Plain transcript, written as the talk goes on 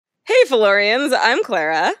Hey, Valorians, I'm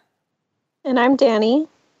Clara. And I'm Danny.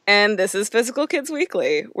 And this is Physical Kids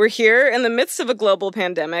Weekly. We're here in the midst of a global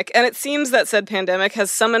pandemic, and it seems that said pandemic has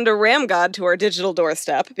summoned a ram god to our digital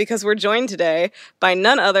doorstep because we're joined today by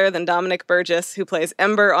none other than Dominic Burgess, who plays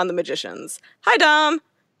Ember on The Magicians. Hi, Dom.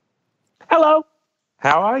 Hello.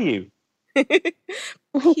 How are you?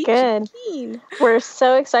 Good. We're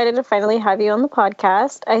so excited to finally have you on the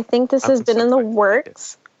podcast. I think this has been in the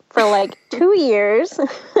works for like 2 years.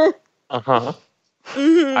 Uh-huh.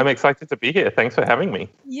 Mm-hmm. I'm excited to be here. Thanks for having me.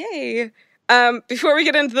 Yay. Before we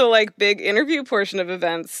get into the big interview portion of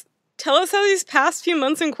events, tell us how these past few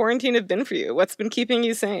months in quarantine have been for you. What's been keeping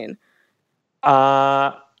you sane?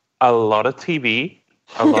 A lot of TV,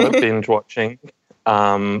 a lot of binge watching.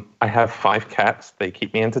 I have 5 cats. They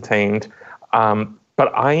keep me entertained.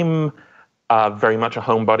 But I'm very much a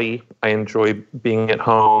homebody. I enjoy being at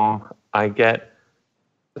home. I get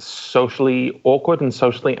socially awkward and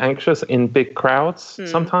socially anxious in big crowds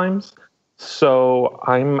sometimes. So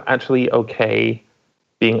I'm actually okay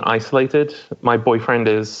being isolated. My boyfriend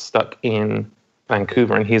is stuck in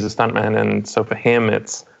Vancouver and he's a stuntman. And so for him,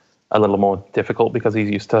 it's a little more difficult because he's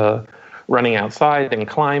used to running outside and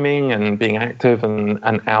climbing and being active and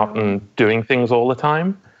out and doing things all the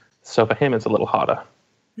time. So for him, it's a little harder.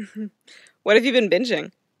 What have you been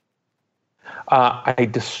binging? I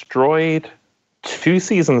destroyed 2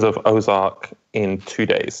 seasons of Ozark in 2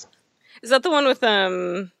 days. Is that the one with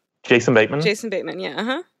Jason Bateman? Jason Bateman,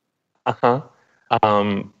 yeah.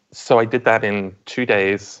 So I did that in 2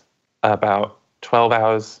 days, about 12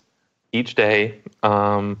 hours each day.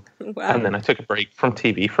 Wow. And then I took a break from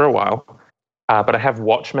TV for a while. But I have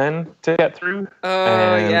Watchmen to get through.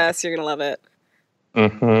 Oh, yes, you're going to love it.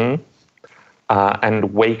 Mm-hmm.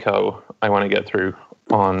 And Waco, I want to get through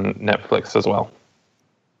on Netflix as well.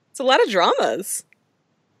 It's a lot of dramas.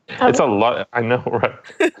 It's a lot. I know,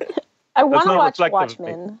 right? I want to watch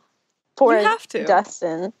Watchmen for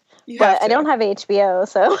Dustin, but I don't have HBO,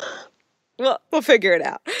 so. Well, we'll figure it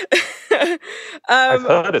out. I've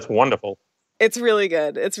heard it's wonderful. It's really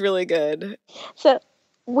good. It's really good. So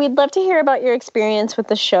we'd love to hear about your experience with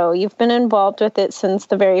the show. You've been involved with it since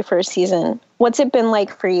the very first season. What's it been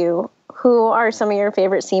like for you? Who are some of your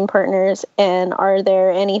favorite scene partners? And are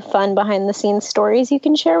there any fun behind-the-scenes stories you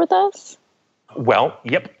can share with us? Well,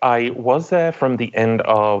 yep. I was there from the end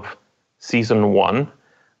of season 1.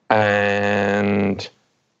 And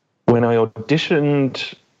when I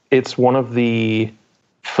auditioned, it's one of the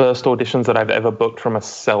first auditions that I've ever booked from a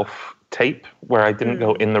self-tape where I didn't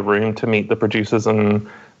go in the room to meet the producers and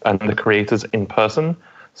the creators in person.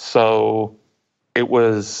 So it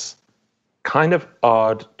was kind of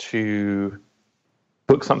odd to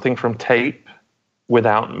book something from tape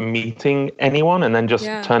without meeting anyone and then just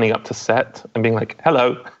turning up to set and being like,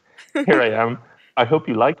 hello, here I am. I hope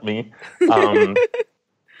you like me.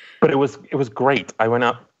 But it was great. I went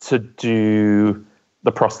up to do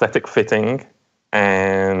the prosthetic fitting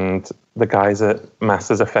and the guys at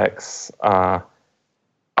Masters Effects are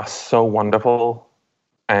so wonderful.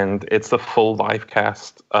 And it's the full live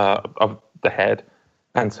cast of the head.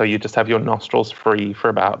 And so you just have your nostrils free for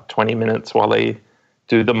about 20 minutes while they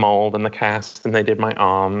do the mold and the cast, and they did my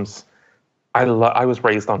arms. I was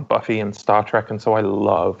raised on Buffy and Star Trek, and so I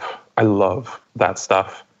love that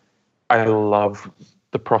stuff. I love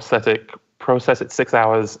the prosthetic process. It's 6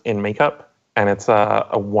 hours in makeup, and it's a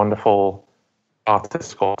wonderful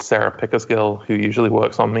artist called Sarah Pickersgill who usually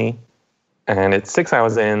works on me. And it's 6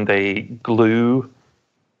 hours in. They glue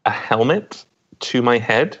a helmet to my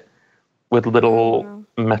head with little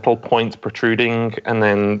metal points protruding, and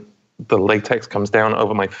then the latex comes down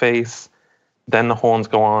over my face. Then the horns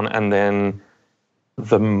go on, and then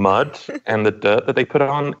the mud and the dirt that they put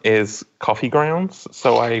on is coffee grounds.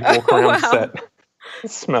 So I walk around set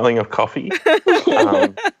smelling of coffee.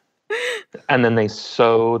 And then they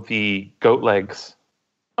sew the goat legs.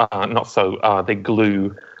 They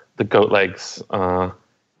glue the goat legs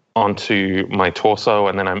onto my torso,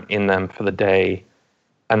 and then I'm in them for the day.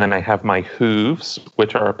 And then I have my hooves,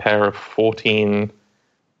 which are a pair of 14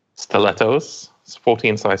 stilettos,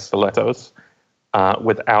 14-size stilettos,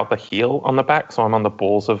 without the heel on the back. So I'm on the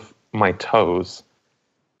balls of my toes.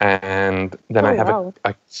 And then I have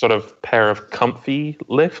a sort of pair of comfy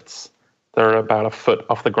lifts. They're about a foot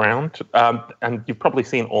off the ground. And you've probably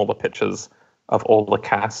seen all the pictures of all the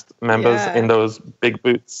cast members in those big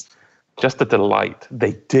boots. Just a delight.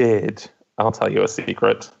 They did. I'll tell you a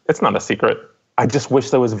secret. It's not a secret. I just wish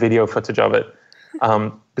there was video footage of it.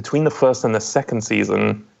 Between the first and the second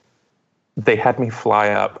season, they had me fly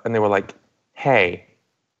up and they were like, hey,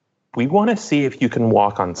 we want to see if you can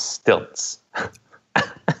walk on stilts.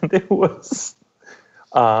 And it was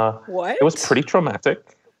What? It was pretty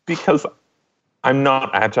traumatic because I'm not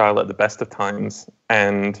agile at the best of times,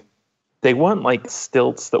 and they weren't like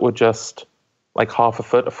stilts that were just like half a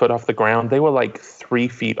foot off the ground. They were like 3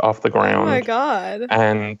 feet off the ground. Oh my God.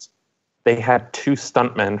 And they had 2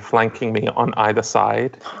 stuntmen flanking me on either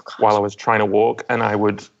side while I was trying to walk, and I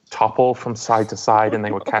would topple from side to side, and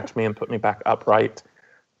they would catch me and put me back upright.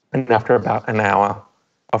 And after about an hour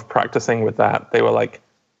of practicing with that, they were like,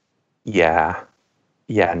 yeah,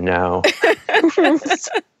 no.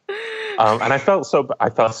 And I felt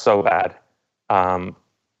so bad.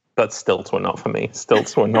 But stilts were not for me.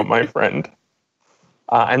 Stilts were not my friend.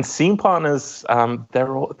 And scene partners,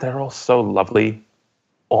 they're all so lovely,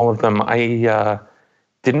 all of them. I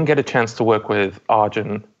didn't get a chance to work with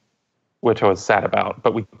Arjun, which I was sad about,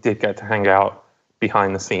 but we did get to hang out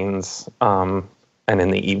behind the scenes and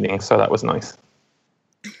in the evening, so that was nice.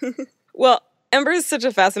 Well, Ember is such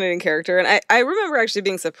a fascinating character, and I remember actually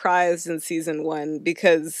being surprised in season 1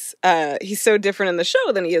 because he's so different in the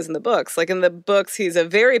show than he is in the books. Like in the books, he's a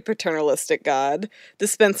very paternalistic god,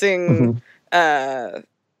 dispensing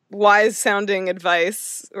wise-sounding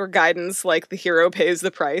advice or guidance like the hero pays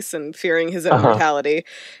the price and fearing his own mortality.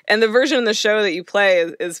 And the version in the show that you play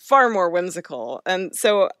is far more whimsical. And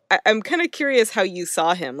so I'm kind of curious how you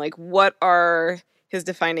saw him. Like, what are his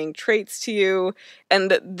defining traits to you?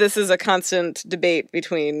 And this is a constant debate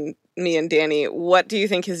between me and Danny. What do you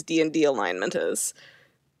think his D&D alignment is?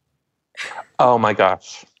 Oh my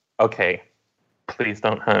gosh. Okay. Please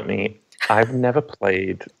don't hurt me. I've never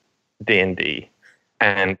played D&D,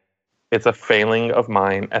 and it's a failing of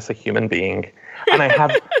mine as a human being. And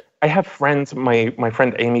I have friends, my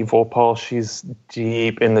friend Amy Vorpal, she's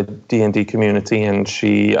deep in the D&D community, and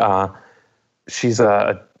she's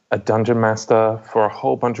a dungeon master for a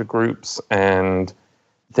whole bunch of groups. And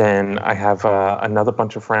then I have another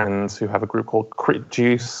bunch of friends who have a group called Crit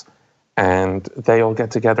Juice, and they all get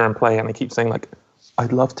together and play. And I keep saying, like,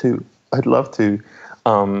 I'd love to.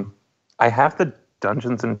 I have the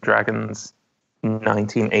Dungeons and Dragons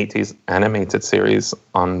 1980s animated series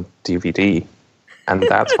on DVD, and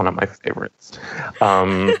that's one of my favorites.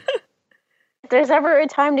 If there's ever a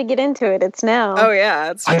time to get into it, it's now. Oh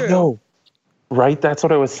yeah, it's true. I know. Right, that's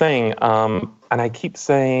what I was saying. And I keep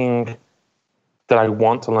saying that I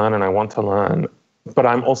want to learn, but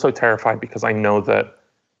I'm also terrified because I know that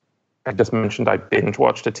I just mentioned I binge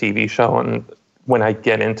watched a TV show, and when I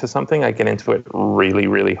get into something, I get into it really,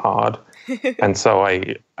 really hard. And so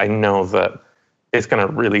I know that it's going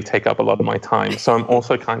to really take up a lot of my time. So I'm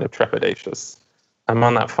also kind of trepidatious. I'm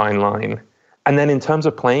on that fine line. And then in terms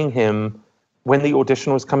of playing him, when the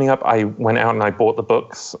audition was coming up, I went out and I bought the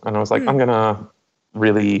books, and I was like, I'm going to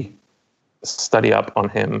really study up on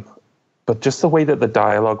him. But just the way that the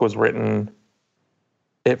dialogue was written,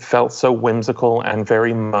 it felt so whimsical and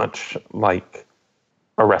very much like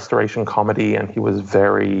a restoration comedy, and he was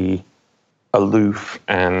very aloof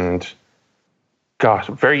and, gosh,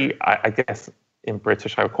 very, I guess in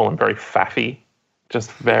British I would call him very faffy,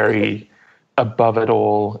 just very above it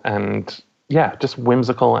all, and yeah, just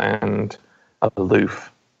whimsical and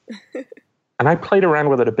aloof. And I played around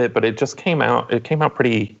with it a bit, but it came out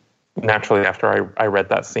pretty naturally after I read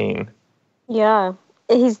that scene. Yeah,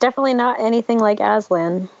 he's definitely not anything like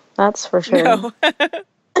Aslan, that's for sure. No.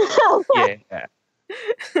 Yeah.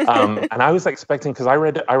 And I was expecting, because I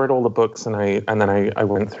read all the books, and then I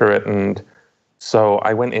went through it, and so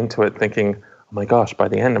I went into it thinking, oh my gosh, by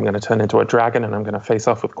the end I'm going to turn into a dragon and I'm going to face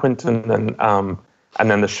off with Quentin, and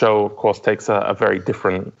then the show of course takes a very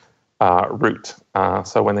different route.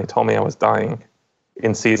 So when they told me I was dying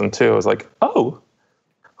in season 2, I was like, oh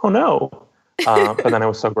no. But then I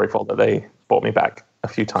was so grateful that they brought me back a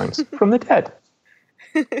few times from the dead.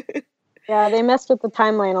 Yeah, they messed with the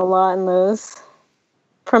timeline a lot in those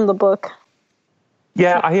from the book.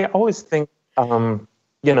 Yeah, I always think,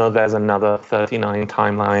 there's another 39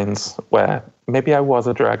 timelines where maybe I was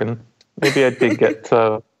a dragon. Maybe I did get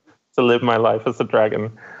to live my life as a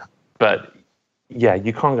dragon. But yeah,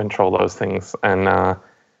 you can't control those things. And I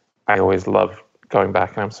always love going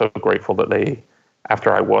back, and I'm so grateful that they,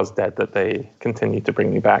 after I was dead, that they continued to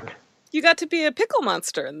bring me back. You got to be a pickle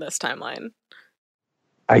monster in this timeline.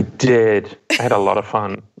 I did. I had a lot of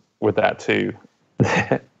fun with that too.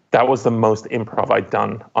 That was the most improv I'd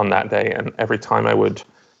done on that day, and every time I would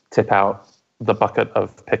tip out the bucket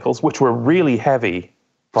of pickles, which were really heavy,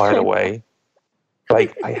 by the way.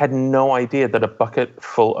 Like, I had no idea that a bucket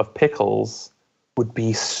full of pickles would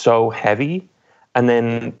be so heavy. And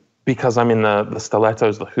then because I'm in the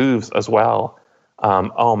stilettos, the hooves as well,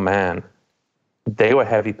 oh man, they were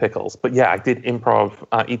heavy pickles. But yeah, I did improv.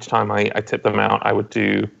 Each time I tipped them out, I would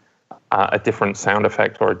do a different sound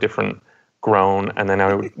effect or a different groan, and then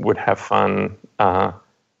I would have fun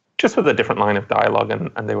just with a different line of dialogue,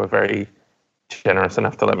 and they were very generous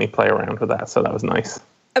enough to let me play around with that, so that was nice.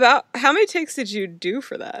 About how many takes did you do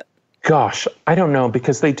for that? Gosh, I don't know,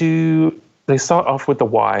 because they start off with the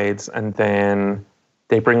wides, and then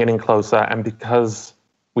they bring it in closer, and because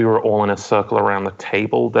we were all in a circle around the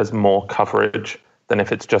table, there's more coverage than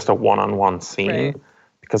if it's just a one-on-one scene, right,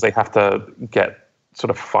 because they have to get sort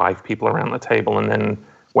of 5 people around the table, and then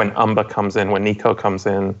when Umber comes in, when Nico comes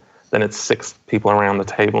in, then it's 6 people around the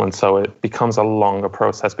table, and so it becomes a longer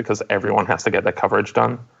process because everyone has to get their coverage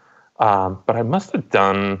done. But I must have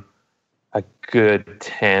done a good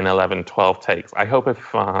 10, 11, 12 takes. I hope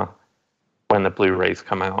if when the Blu-rays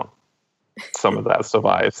come out, some of that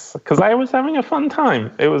survives, because I was having a fun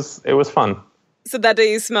time. It was fun. So that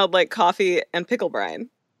day you smelled like coffee and pickle brine.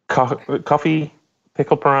 Coffee,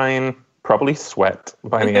 pickle brine, probably sweat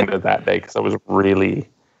by the end of that day, because I was really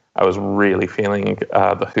feeling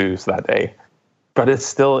the Who's that day. But it's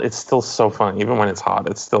still so fun, even when it's hot.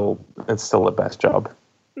 It's still the best job.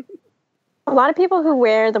 A lot of people who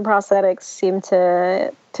wear the prosthetics seem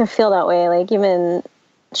to feel that way. Like even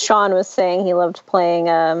Sean was saying he loved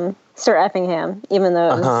playing Sir Effingham, even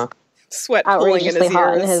though it was sweat pooling in his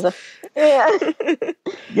ears. Yeah.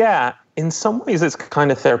 Yeah. In some ways, it's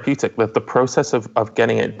kind of therapeutic. That the process of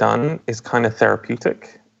getting it done is kind of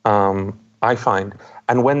therapeutic, I find.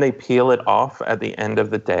 And when they peel it off at the end of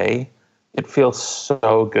the day, it feels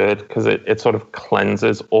so good, because it sort of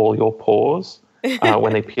cleanses all your pores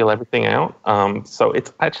when they peel everything out. So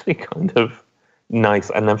it's actually kind of nice.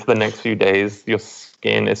 And then for the next few days, your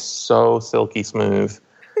skin is so silky smooth.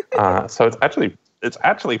 So it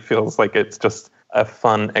actually feels like it's just a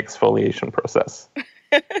fun exfoliation process.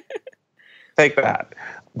 Take that.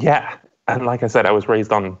 Yeah. And like I said, I was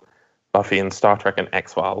raised on Buffy and Star Trek and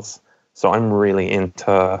X-Files. So I'm really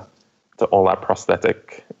into all that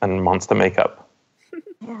prosthetic and monster makeup.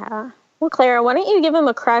 Yeah. Well, Clara, why don't you give him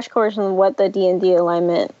a crash course on what the D&D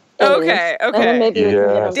alignment is? Okay. And then maybe we can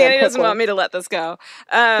get him Danny doesn't want me to let this go.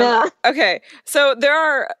 Yeah. Okay. So there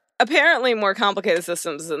are apparently more complicated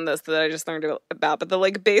systems than this that I just learned about, but the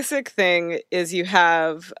basic thing is you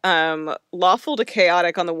have lawful to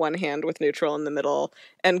chaotic on the one hand with neutral in the middle,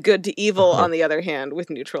 and good to evil on the other hand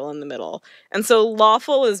with neutral in the middle. And so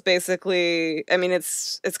lawful is basically, I mean,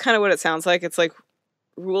 it's kind of what it sounds like. It's like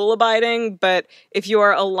rule abiding, but if you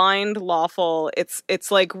are aligned lawful,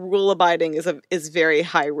 it's like rule abiding is very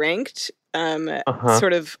high ranked,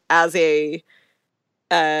 sort of as a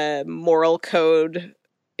moral code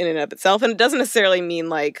in and of itself. And it doesn't necessarily mean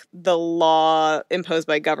like the law imposed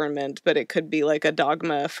by government, but it could be like a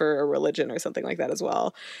dogma for a religion or something like that as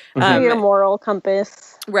well. Your moral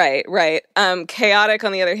compass. Right. Chaotic,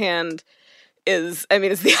 on the other hand, it's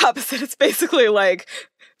the opposite. It's basically like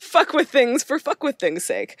fuck with things for fuck with things'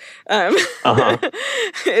 sake.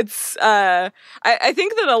 It's I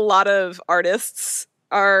think that a lot of artists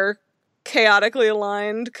are chaotically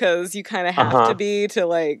aligned, because you kind of have to be to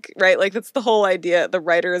right, that's the whole idea, the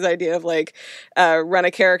writer's idea of run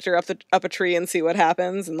a character up a tree and see what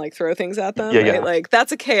happens and throw things at them, right?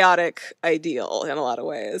 That's a chaotic ideal in a lot of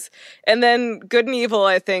ways. And then good and evil,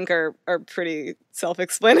 I think, are pretty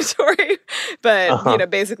self-explanatory. But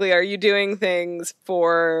basically, are you doing things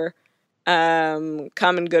for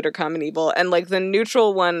common good or common evil? And the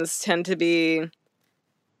neutral ones tend to be,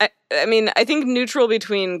 I think neutral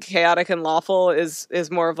between chaotic and lawful is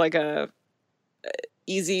more of a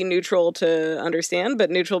easy neutral to understand, but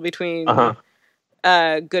neutral between good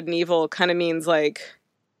and evil kind of means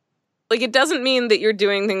it doesn't mean that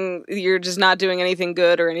you're just not doing anything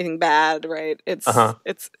good or anything bad, right?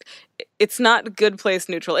 It's not good place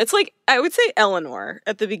neutral. It's I would say Eleanor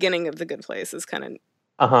at the beginning of The Good Place is kind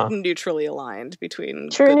of neutrally aligned between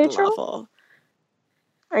true good neutral? and lawful.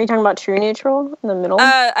 Are you talking about true neutral in the middle?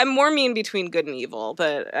 I'm more mean between good and evil,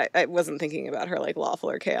 but I wasn't thinking about her lawful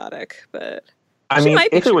or chaotic. But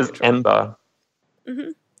if it was neutral. Ember,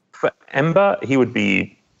 for Ember, he would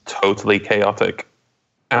be totally chaotic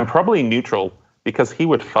and probably neutral, because he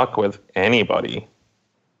would fuck with anybody.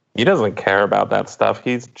 He doesn't care about that stuff.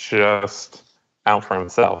 He's just out for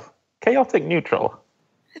himself. Chaotic neutral.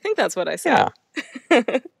 I think that's what I said.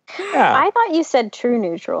 Yeah. I thought you said true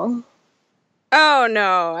neutral. Oh,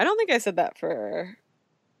 no. I don't think I said that for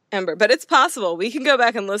Ember, but it's possible. We can go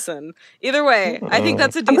back and listen. Either way, I think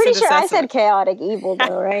that's a decent I'm pretty sure assessment. I said chaotic evil,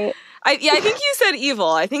 though, right? I think you said evil.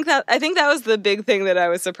 I think that was the big thing that I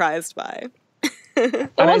was surprised by.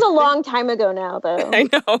 It was a long time ago now, though. I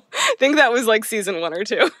know. I think that was season 1 or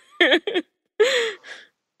 2.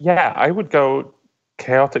 Yeah, I would go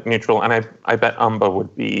chaotic neutral, and I bet Umber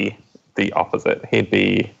would be the opposite. He'd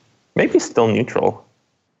be maybe still neutral,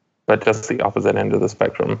 but just the opposite end of the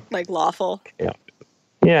spectrum. Like lawful.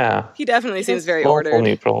 Yeah. He definitely seems very lawful, ordered.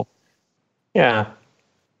 neutral. Yeah.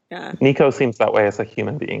 Yeah. Nico seems that way as a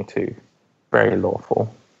human being too. Very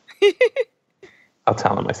lawful. I'll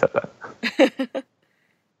tell him I said that.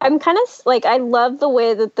 I'm kind of like, I love the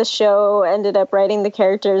way that the show ended up writing the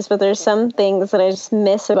characters, but there's some things that I just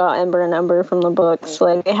miss about Ember and Umber from the books.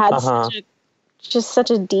 Like, it had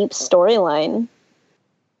such a deep storyline.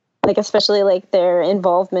 Like, especially like their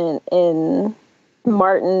involvement in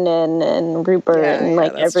Martin and Rupert and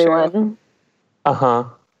like everyone.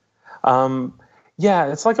 Yeah,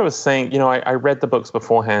 it's like I was saying, I read the books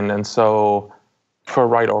beforehand, and so for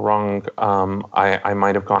right or wrong, I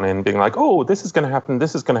might have gone in being like, oh, this is going to happen,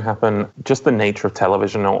 this is going to happen. Just the nature of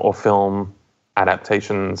television or film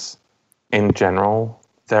adaptations in general,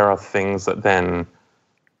 there are things that then,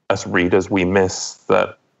 as readers, we miss.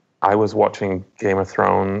 That I was watching Game of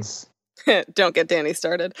Thrones. Don't get Danny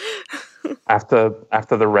started. After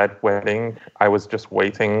the Red Wedding, I was just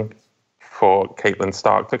waiting for Catelyn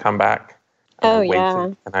Stark to come back.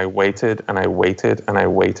 And I waited, and I waited, and I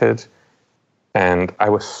waited. And I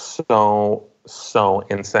was so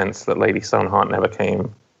incensed that Lady Stoneheart never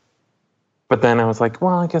came. But then I was like,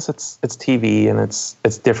 well, I guess it's TV and it's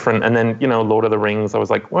different. And then, Lord of the Rings, I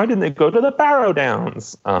was like, why didn't they go to the Barrow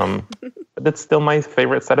Downs? But it's still my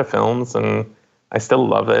favorite set of films, and I still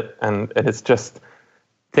love it. And it's just,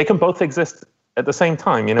 they can both exist at the same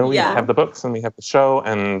time. We have the books and we have the show,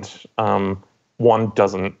 and one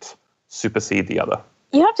doesn't supersede the other.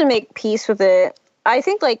 You have to make peace with it. I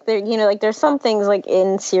think like there's some things like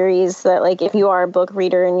in series that like if you are a book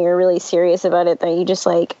reader and you're really serious about it, that you just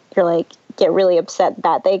like get really upset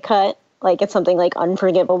that they cut. Like it's something like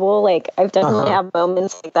unforgivable. Like I've definitely had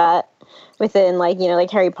moments like that within like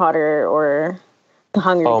like Harry Potter or The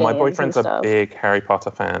Hunger Games. Oh, my boyfriend's a big Harry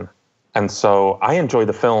Potter fan, and so I enjoy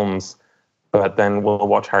the films, but then we'll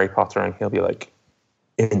watch Harry Potter and he'll be like,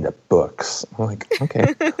 in the books. I'm like,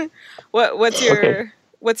 okay. What's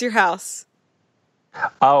your house?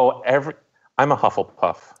 Oh, I'm a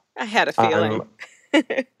Hufflepuff. I had a feeling.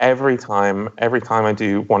 Every time I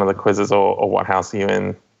do one of the quizzes or what house are you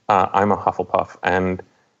in, I'm a Hufflepuff. And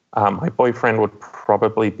my boyfriend would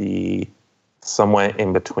probably be somewhere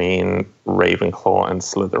in between Ravenclaw and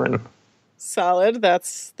Slytherin. Solid.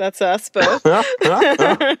 That's us both.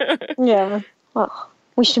 Yeah. Well,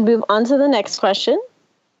 we should move on to the next question.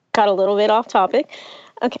 Got a little bit off topic.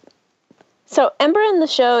 Okay. So Ember in the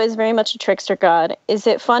show is very much a trickster god. Is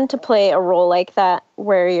it fun to play a role like that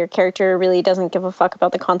where your character really doesn't give a fuck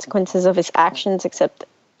about the consequences of his actions except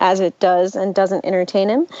as it does and doesn't entertain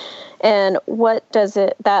him? And what does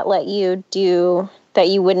that let you do that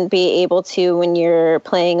you wouldn't be able to when you're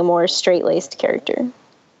playing a more straight-laced character?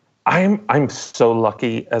 I'm so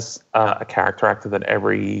lucky as a character actor that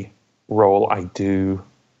every role I do,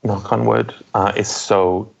 knock on wood, is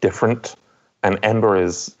so different. And Ember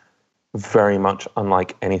is very much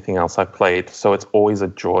unlike anything else I've played. So it's always a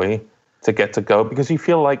joy to get to go because you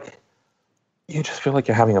just feel like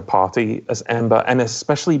you're having a party as Ember. And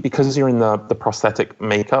especially because you're in the prosthetic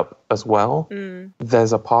makeup as well,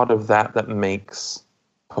 there's a part of that makes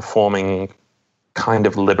performing kind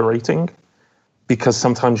of liberating because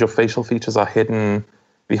sometimes your facial features are hidden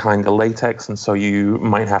behind the latex. And so you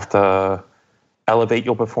might have to elevate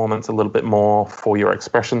your performance a little bit more for your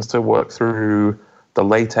expressions to work through the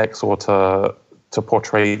latex or to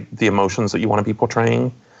portray the emotions that you want to be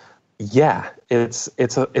portraying. Yeah, it's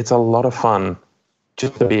a lot of fun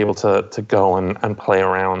just to be able to go and play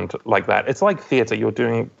around like that. It's like theater. You're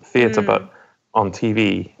doing theater, but on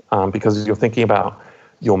TV, because you're thinking about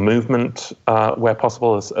your movement where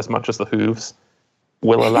possible as much as the hooves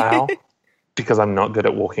will allow, because I'm not good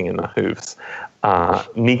at walking in the hooves.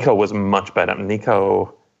 Nico was much better.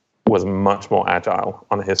 Nico was much more agile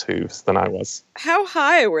on his hooves than I was. How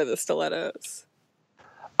high were the stilettos?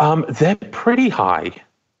 They're pretty high.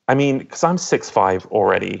 I mean, because I'm 6'5"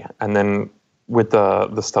 already, and then with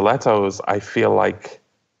the stilettos, I feel like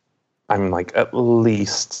I'm like at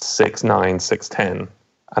least 6'9", 6'10",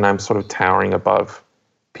 and I'm sort of towering above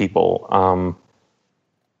people.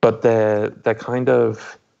 But they're kind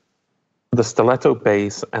of the stiletto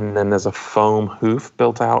base, and then there's a foam hoof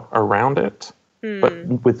built out around it.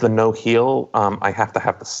 But with the no heel, I have to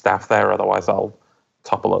have the staff there, otherwise I'll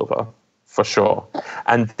topple over for sure.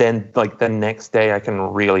 And then like the next day I can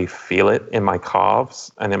really feel it in my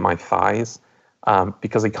calves and in my thighs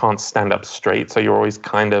because I can't stand up straight. So you're always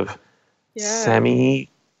kind of semi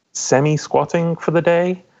squatting for the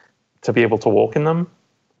day to be able to walk in them.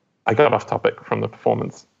 I got off topic from the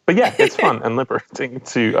performance. But yeah, it's fun and liberating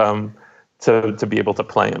to be able to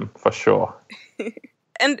play him for sure.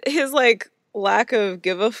 And his like lack of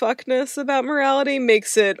give a fuckness about morality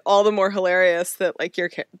makes it all the more hilarious that like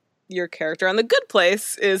your character on The Good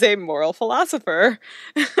Place is a moral philosopher.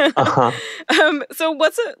 Uh-huh. So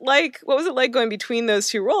what's it like? What was it like going between those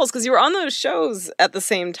two roles? Because you were on those shows at the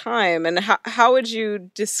same time, and how would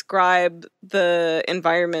you describe the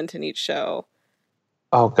environment in each show?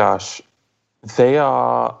 Oh gosh, they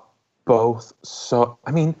are both so.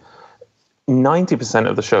 I mean, 90%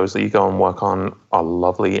 of the shows that you go and work on are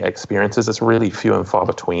lovely experiences. It's really few and far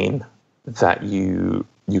between that you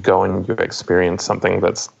go and you experience something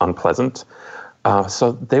that's unpleasant.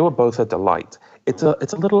 So they were both a delight. It's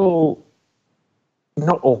a little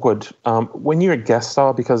not awkward when you're a guest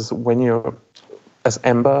star, because when you're as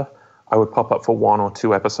Ember, I would pop up for 1 or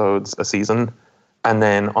 2 episodes a season, and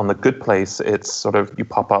then on The Good Place, it's sort of you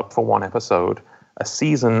pop up for 1 episode a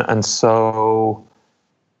season, and so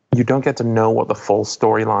you don't get to know what the full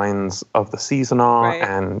storylines of the season are, Right.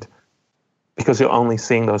 and because you're only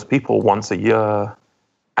seeing those people once a year,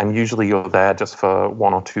 and usually you're there just for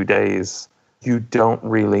 1 or 2 days, you don't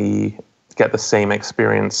really get the same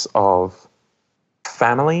experience of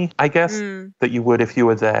family, I guess, that you would if you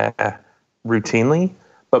were there routinely.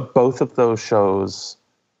 But both of those shows,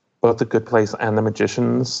 both The Good Place and The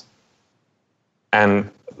Magicians, and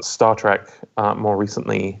Star Trek more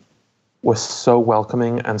recently, were so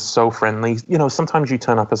welcoming and so friendly. You know, sometimes you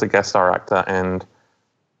turn up as a guest star actor and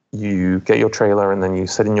you get your trailer and then you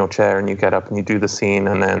sit in your chair and you get up and you do the scene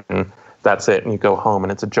and then that's it and you go home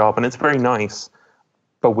and it's a job and it's very nice.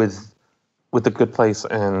 But with The Good Place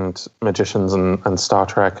and Magicians and Star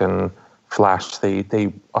Trek and Flash,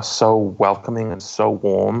 they are so welcoming and so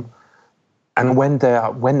warm. And when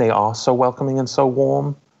they are so welcoming and so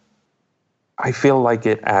warm, I feel like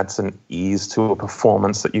it adds an ease to a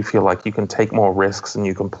performance that you feel like you can take more risks and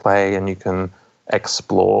you can play and you can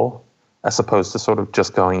explore, as opposed to sort of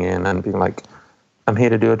just going in and being like, I'm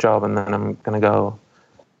here to do a job and then I'm going to go.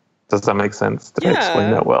 Does that make sense? Did I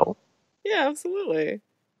explain that well? Yeah, absolutely.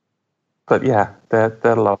 But yeah,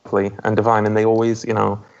 they're lovely and divine, and they always, you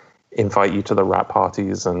know, invite you to the wrap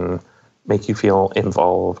parties and make you feel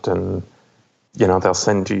involved, and you know, they'll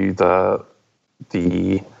send you the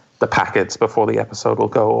packets before the episode will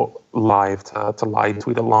go live to live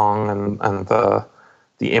tweet along, and the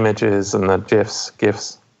images and the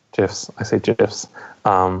gifs, I say gifs,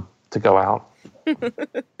 to go out.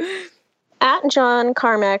 At John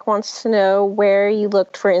Carmack wants to know where you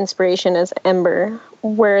looked for inspiration as Ember.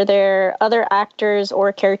 Were there other actors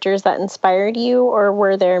or characters that inspired you, or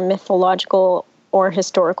were there mythological or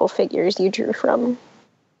historical figures you drew from?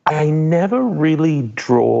 I never really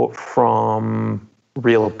draw from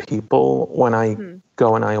real people when I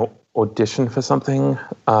go and I audition for something,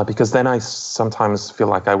 because then I sometimes feel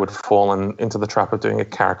like I would fall into the trap of doing a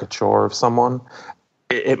caricature of someone.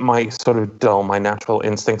 It might sort of dull my natural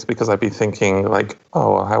instincts, because I'd be thinking like,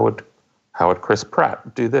 oh, how would Chris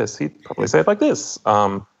Pratt do this? He'd probably say it like this.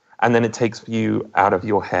 And then it takes you out of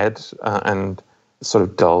your head and sort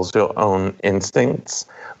of dulls your own instincts.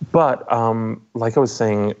 But like I was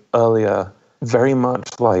saying earlier, very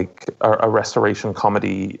much like a restoration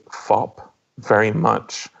comedy fop, very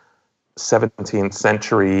much 17th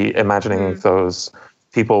century, imagining those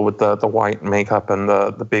people with the white makeup and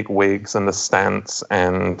the big wigs and the stance,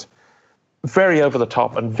 and very over the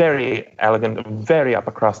top and very elegant and very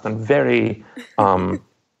upper crust and very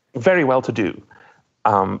very well to do.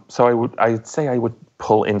 So I'd say I would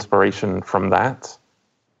pull inspiration from that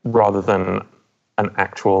rather than an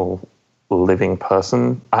actual living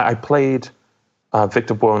person. I played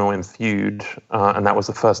Victor Buono in Feud, and that was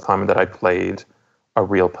the first time that I played a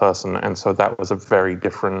real person, and so that was a very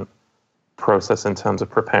different process in terms of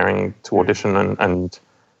preparing to audition and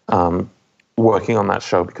working on that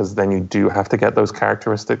show, because then you do have to get those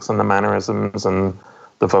characteristics and the mannerisms and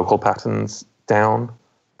the vocal patterns down.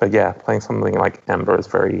 But yeah, playing something like Ember is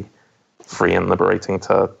very free and liberating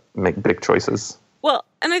to make big choices. Well,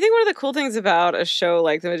 and I think one of the cool things about a show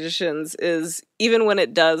like The Magicians is even when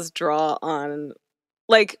it does draw on,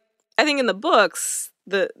 like, I think in the books,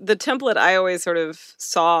 the template I always sort of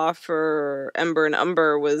saw for Ember and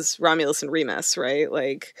Umber was Romulus and Remus, right?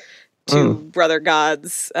 Like two brother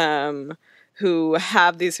gods who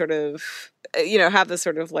have these sort of, have this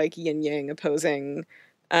sort of like yin yang opposing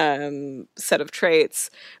set of traits.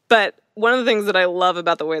 But one of the things that I love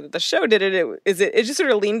about the way that the show did it just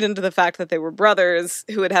sort of leaned into the fact that they were brothers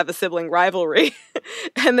who would have a sibling rivalry.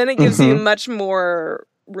 And then it gives you much more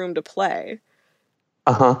room to play.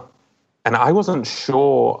 Uh-huh. And I wasn't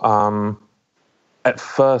sure at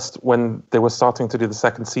first, when they were starting to do the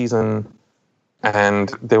second season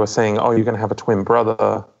and they were saying, oh, you're going to have a twin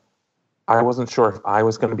brother, I wasn't sure if I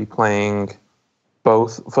was going to be playing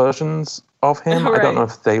both versions of him. Right. I don't know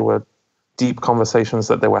if they were deep conversations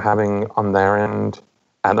that they were having on their end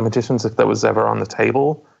at the Magicians, if that was ever on the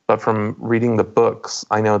table. But from reading the books,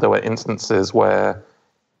 I know there were instances where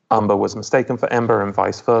Umber was mistaken for Ember and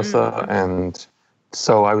vice versa. And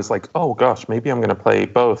so I was like, oh gosh, maybe I'm going to play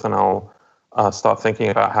both, and I'll start thinking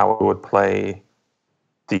about how I would play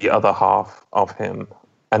the other half of him.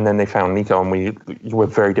 And then they found Nico, and we were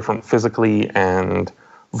very different physically and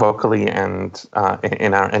vocally and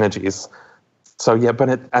in our energies. So yeah,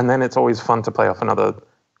 and then it's always fun to play off another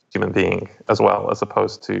human being as well, as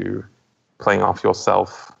opposed to playing off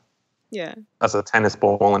yourself as a tennis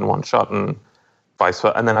ball in one shot and vice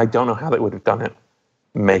versa. And then I don't know how they would have done it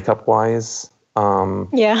makeup wise.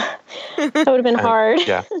 Yeah, that would have been hard.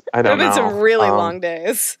 Yeah, I don't know. There have been some really long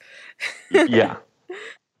days. Yeah,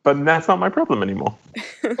 but that's not my problem anymore.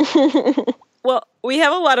 Well, we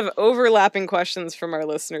have a lot of overlapping questions from our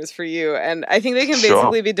listeners for you, and I think they can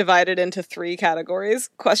basically be divided into 3 categories.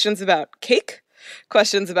 Questions about cake,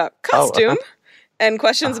 questions about costume, and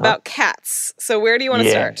questions about cats. So where do you want to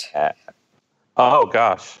start? Oh,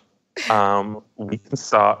 gosh. We can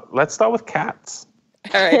start. Let's start with cats.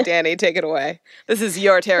 All right, Danny, take it away. This is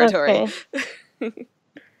your territory. Okay.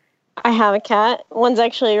 I have a cat. One's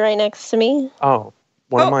actually right next to me. Oh,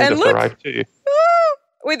 one of mine just arrived too.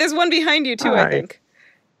 Wait, there's one behind you too, I think.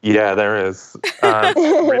 Yeah, there is.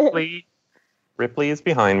 Ripley is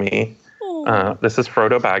behind me. This is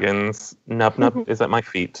Frodo Baggins. Nub Nub is at my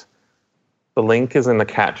feet. The Link is in the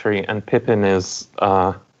cat tree, and Pippin is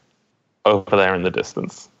over there in the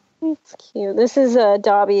distance. It's cute. This is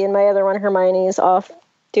Dobby, and my other one, Hermione, is off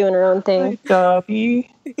doing her own thing. Hi,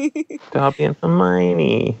 Dobby. Dobby and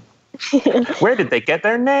Hermione. Where did they get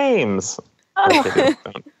their names?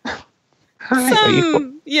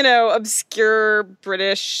 Some, obscure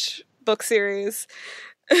British book series.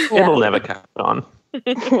 It'll never catch on.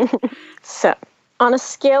 So, on a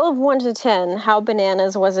scale of 1 to 10, how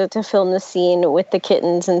bananas was it to film the scene with the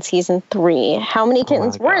kittens in season 3? How many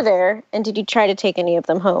kittens were there, and did you try to take any of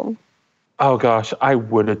them home? Oh gosh, I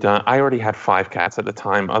would have done. I already had 5 cats at the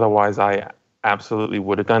time. Otherwise, I absolutely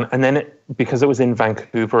would have done. And then because it was in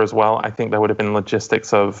Vancouver as well, I think there would have been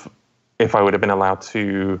logistics of if I would have been allowed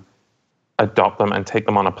to adopt them and take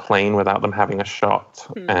them on a plane without them having a shot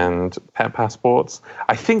and pet passports.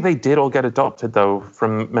 I think they did all get adopted though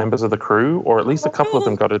from members of the crew, or at least a couple of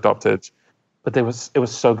them got adopted. But it was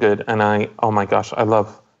so good, and oh my gosh, I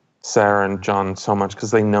love Sarah and John so much because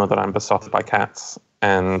they know that I'm besotted by cats,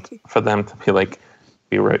 and for them to be like,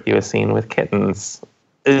 we wrote you a scene with kittens,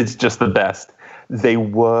 it's just the best. They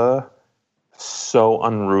were so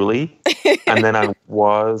unruly, and then I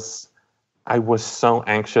was so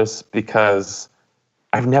anxious because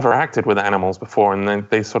I've never acted with animals before, and then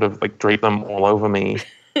they sort of like drape them all over me.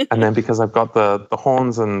 And then because I've got the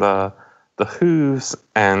horns and the hooves,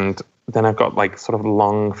 and then I've got like sort of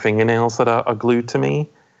long fingernails that are glued to me,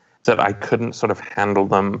 that I couldn't sort of handle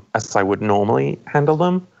them as I would normally handle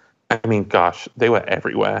them. I mean, gosh, they were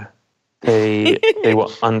everywhere. They were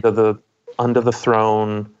under the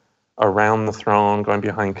throne, around the throne, going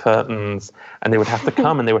behind curtains, and they would have to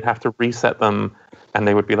come and they would have to reset them, and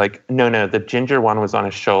they would be like, no, the ginger one was on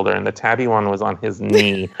his shoulder and the tabby one was on his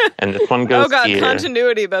knee, and this one goes here.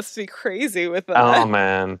 Continuity must be crazy with that. Oh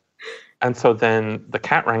man. And so then the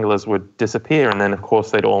cat wranglers would disappear, and then of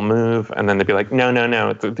course they'd all move, and then they'd be like, no,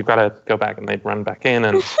 they've got to go back, and they'd run back in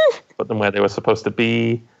and put them where they were supposed to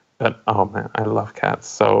be. But oh man, I love cats,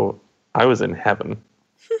 so I was in heaven.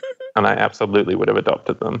 And I absolutely would have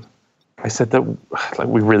adopted them. I said that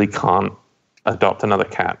we really can't adopt another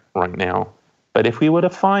cat right now. But if we were to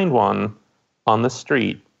find one on the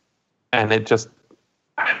street and it just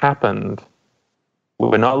happened, we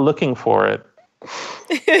were not looking for it,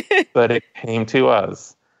 but it came to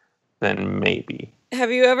us, then maybe.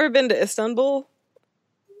 Have you ever been to Istanbul?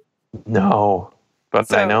 No,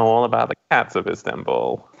 but I know all about the cats of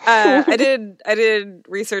Istanbul. I did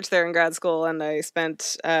research there in grad school, and I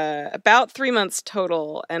spent about 3 months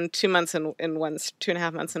total, and 2 months in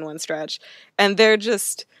 2.5 months in one stretch. And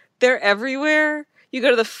they're everywhere. You go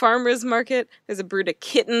to the farmer's market, there's a brood of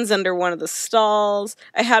kittens under one of the stalls.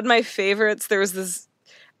 I had my favorites. There was this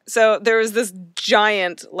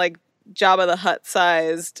giant, like Jabba the Hutt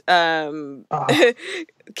sized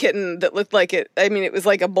kitten that looked like it was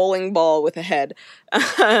like a bowling ball with a head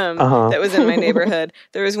that was in my neighborhood.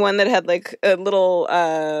 There was one that had like a little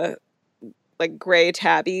like gray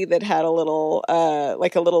tabby that had a little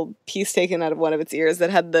like a little piece taken out of one of its ears that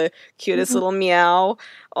had the cutest little meow.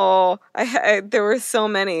 Oh, there were so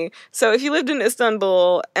many. So if you lived in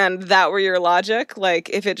Istanbul and that were your logic, like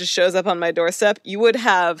if it just shows up on my doorstep, you would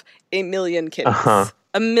have a million kitties. Uh-huh.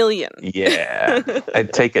 A million. Yeah,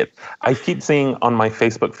 I'd take it. I keep seeing on my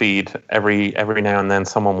Facebook feed every now and then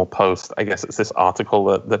someone will post, I guess it's this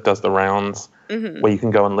article that does the rounds, where you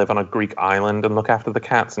can go and live on a Greek island and look after the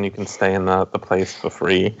cats, and you can stay in the place for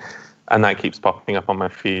free. And that keeps popping up on my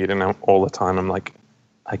feed, and all the time I'm like,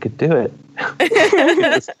 I could do it. I could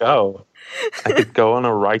just go. I could go on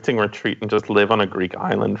a writing retreat and just live on a Greek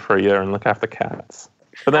island for a year and look after cats.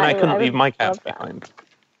 But then I couldn't leave my cats behind.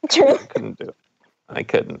 True. I couldn't do it. I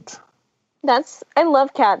couldn't. I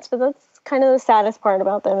love cats, but that's kind of the saddest part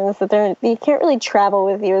about them is that you can't really travel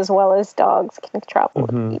with you as well as dogs can travel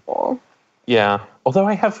with people. Yeah. Although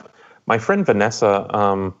I have my friend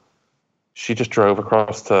Vanessa, she just drove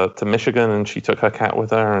across to Michigan and she took her cat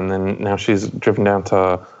with her, and then now she's driven down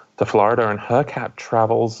to Florida, and her cat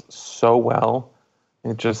travels so well.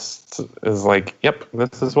 It just is like, yep,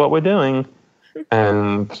 this is what we're doing.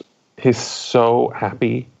 And he's so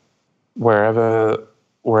happy wherever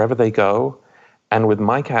they go. And with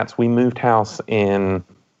my cats, we moved house in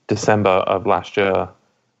December of last year,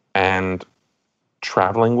 and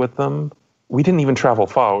traveling with them, we didn't even travel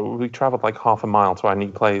far. We traveled like half a mile to our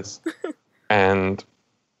new place. And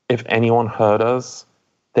if anyone heard us,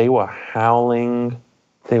 they were howling,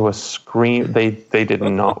 they were screaming. They did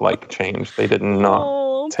not like change. They did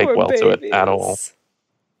not take well to it at all.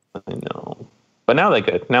 I know. But now they're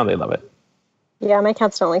good. Now they love it. Yeah, my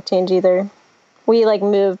cats don't like change either. We like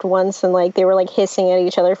moved once and like they were like hissing at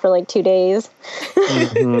each other for like 2 days.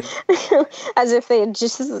 As if they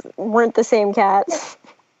just weren't the same cats.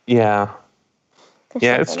 Yeah.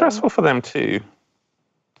 Yeah, it's stressful for them too.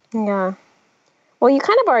 Yeah. Well, you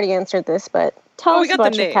kind of already answered this, but tell us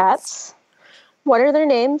about your cats. What are their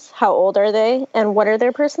names? How old are they? And what are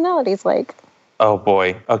their personalities like? Oh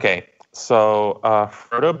boy. Okay. So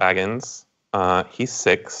Frodo Baggins, he's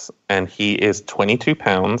 6 and he is 22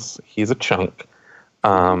 pounds. He's a chunk.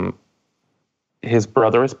 His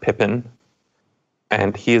brother is Pippin,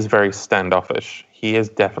 and he is very standoffish. He is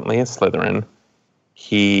definitely a Slytherin.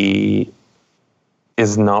 He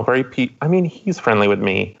is not very... he's friendly with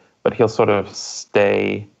me, but he'll sort of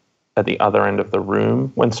stay at the other end of the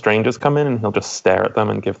room when strangers come in, and he'll just stare at them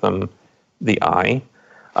and give them the eye.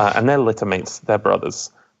 And they're littermates, they're brothers,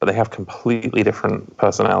 but they have completely different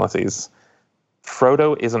personalities.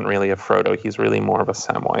 Frodo isn't really a Frodo. He's really more of a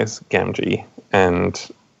Samwise Gamgee, and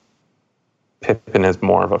Pippin is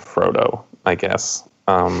more of a Frodo, I guess.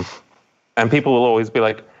 And people will always be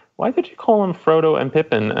like, why did you call them Frodo and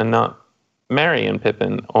Pippin and not Merry and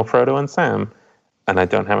Pippin or Frodo and Sam? And I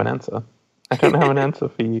don't have an answer. I don't have an answer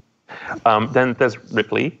for you. Then there's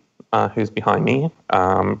Ripley, who's behind me.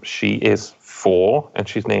 She is 4, and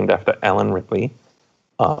she's named after Ellen Ripley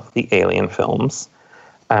of the Alien films.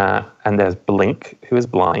 And there's Blink, who is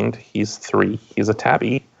blind. He's 3. He's a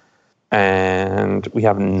tabby. And we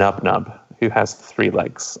have Nub Nub, who has 3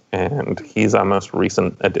 legs, and he's our most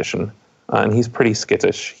recent addition. And he's pretty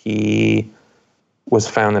skittish. He was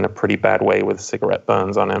found in a pretty bad way with cigarette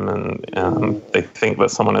burns on him, and they think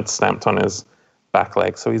that someone had stamped on his back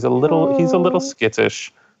leg. So he's a little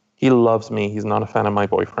skittish. He loves me. He's not a fan of my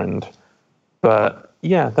boyfriend. But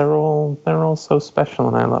yeah, they're all so special,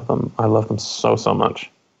 and I love them. I love them so much.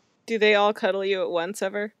 Do they all cuddle you at once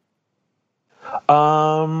ever?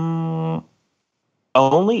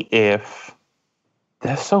 Only if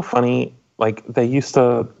they're so funny. Like, they're used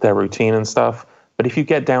to their routine and stuff. But if you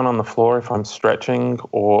get down on the floor, if I'm stretching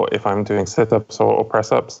or if I'm doing sit-ups or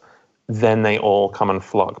press-ups, then they all come and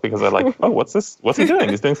flock because they're like, oh, what's this? What's he doing?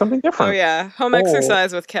 He's doing something different. Oh, yeah. Home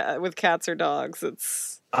exercise with cats or dogs.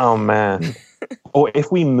 It's... Oh, man. Or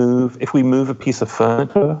if we move a piece of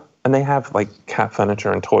furniture, and they have, like, cat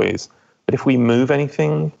furniture and toys, but if we move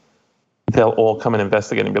anything, they'll all come and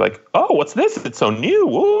investigate and be like, oh, what's this? It's so new.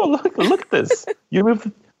 Oh, look at this. You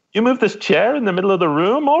move this chair in the middle of the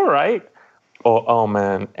room? All right. Or, oh,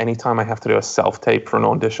 man, anytime I have to do a self-tape for an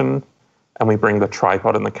audition and we bring the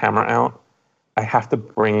tripod and the camera out, I have to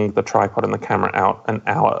bring the tripod and the camera out an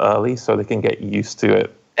hour early so they can get used to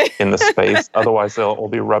it in the space. Otherwise, they'll all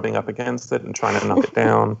be rubbing up against it and trying to knock it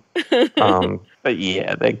down. But,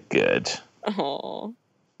 yeah, they're good. Oh.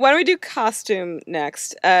 Why don't we do costume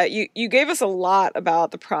next? You gave us a lot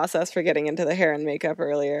about the process for getting into the hair and makeup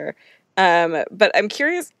earlier. But I'm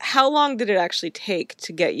curious, how long did it actually take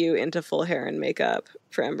to get you into full hair and makeup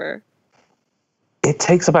for Ember? It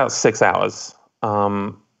takes about 6 hours.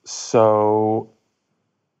 So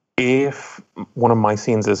If one of my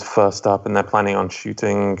scenes is first up and they're planning on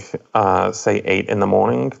shooting, say 8 in the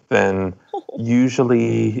morning, then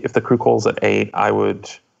usually if the crew calls at 8, I would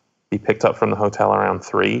be picked up from the hotel around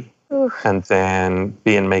 3. Oof. And then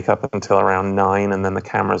be in makeup until around 9, and then the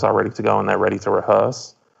cameras are ready to go and they're ready to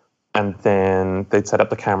rehearse. And then they'd set up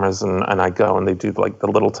the cameras and I go and they do like the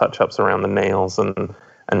little touch-ups around the nails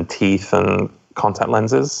and teeth and contact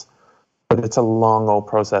lenses. But it's a long old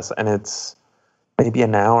process, and it's maybe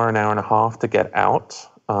an hour and a half to get out.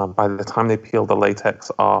 By the time they peel the latex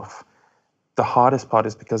off, the hardest part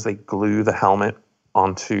is because they glue the helmet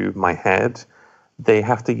onto my head. They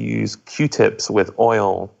have to use Q-tips with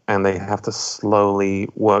oil, and they have to slowly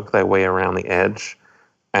work their way around the edge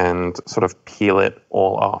and sort of peel it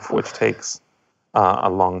all off, which takes a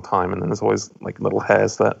long time. And then there's always like little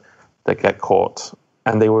hairs that get caught.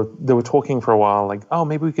 And they were talking for a while, like, oh,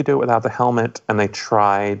 maybe we could do it without the helmet. And they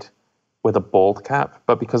tried with a bald cap,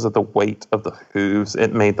 but because of the weight of the hooves,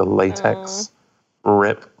 it made the latex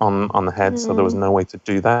rip on the head. So there was no way to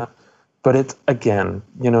do that. But it's, again,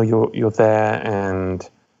 you're there, and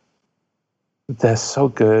they're so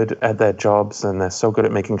good at their jobs, and they're so good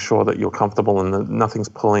at making sure that you're comfortable and that nothing's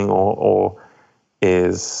pulling or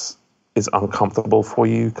is uncomfortable for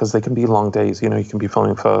you, because they can be long days. You can be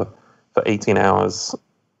filming for 18 hours.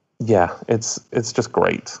 Yeah, it's just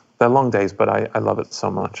great. They're long days, but I love it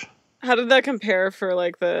so much. How did that compare for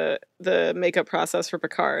like the makeup process for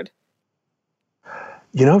Picard?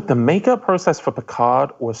 The makeup process for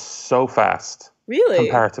Picard was so fast. Really?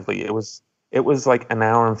 Comparatively. It was like an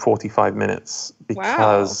hour and 45 minutes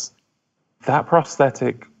because that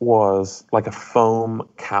prosthetic was like a foam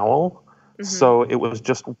cowl. Mm-hmm. So it was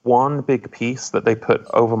just one big piece that they put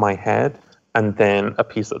over my head and then a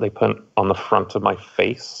piece that they put on the front of my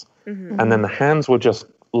face. Mm-hmm. And then the hands were just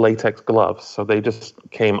latex gloves. So they just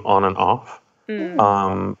came on and off.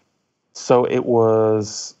 Mm. So it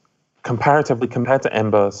was comparatively, compared to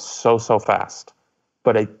Ember, so fast.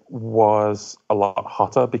 But it was a lot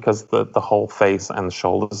hotter because the whole face and the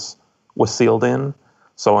shoulders were sealed in.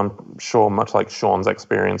 So I'm sure, much like Sean's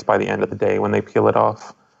experience, by the end of the day when they peel it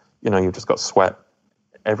off, you've just got sweat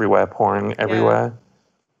everywhere, pouring everywhere.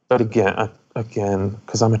 Yeah. But again,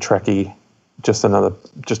 because I'm a Trekkie, just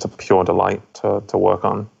a pure delight to work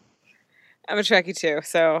on. I'm a Trekkie too,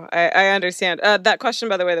 so I understand. That question,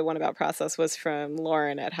 by the way, the one about process, was from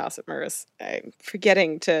Lauren at House at Mers. I'm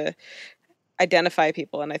forgetting to identify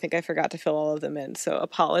people, and I think I forgot to fill all of them in, so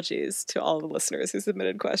apologies to all the listeners who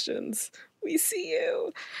submitted questions. We see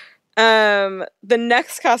you. The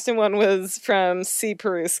next costume one was from C.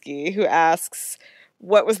 Peruski, who asks,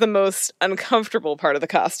 what was the most uncomfortable part of the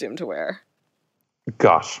costume to wear?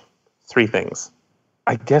 Gosh, 3 things.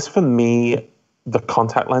 I guess for me, the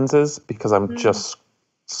contact lenses, because I'm just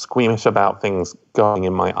squeamish about things going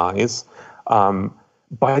in my eyes.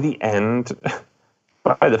 By the end,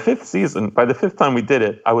 by the 5th season, by the 5th time we did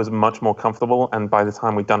it, I was much more comfortable. And by the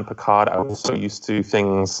time we'd done Picard, I was so used to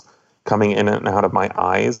things coming in and out of my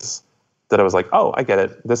eyes that I was like, oh, I get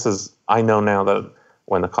it. I know now that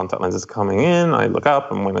when the contact lens is coming in, I look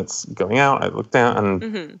up, and when it's going out, I look down.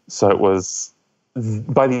 And so it was,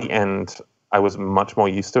 by the end, I was much more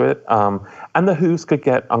used to it. And the hooves could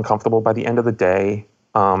get uncomfortable by the end of the day,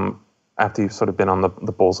 after you've sort of been on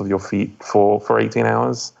the balls of your feet for 18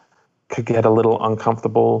 hours, could get a little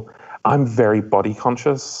uncomfortable. I'm very body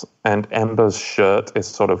conscious, and Ember's shirt is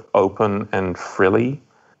sort of open and frilly.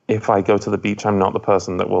 If I go to the beach, I'm not the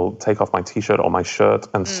person that will take off my t-shirt or my shirt.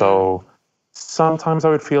 And so sometimes I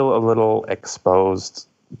would feel a little exposed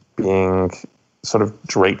being sort of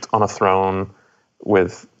draped on a throne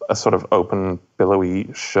with a sort of open,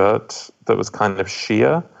 billowy shirt that was kind of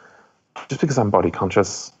sheer, just because I'm body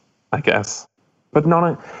conscious, I guess. But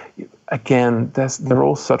again, they're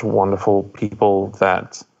all such wonderful people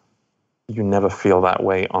that you never feel that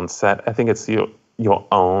way on set. I think it's your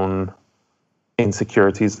own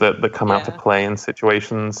insecurities that come out to play in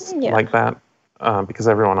situations like that, because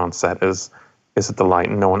everyone on set is a delight,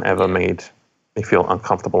 and no one ever made me feel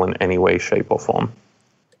uncomfortable in any way, shape, or form.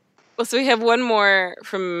 Well, so we have one more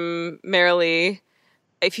from Marilee.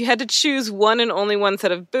 If you had to choose one and only one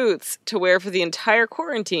set of boots to wear for the entire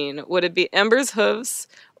quarantine, would it be Ember's hooves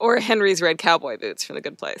or Henry's red cowboy boots from The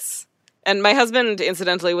Good Place? And my husband,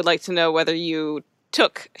 incidentally, would like to know whether you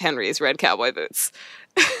took Henry's red cowboy boots.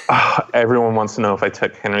 Everyone wants to know if I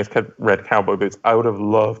took Henry's red cowboy boots. I would have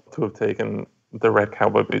loved to have taken the red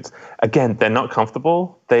cowboy boots. Again, they're not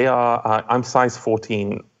comfortable. They are, I'm size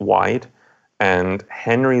 14 wide, and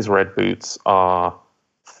Henry's red boots are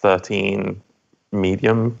 13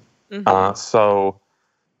 medium. So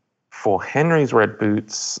for Henry's red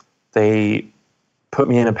boots, they put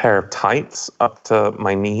me in a pair of tights up to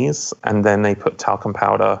my knees, and then they put talcum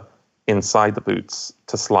powder inside the boots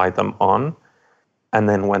to slide them on. And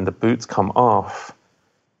then when the boots come off,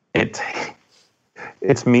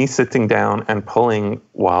 it's me sitting down and pulling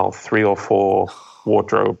while 3 or 4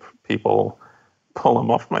 wardrobe people pull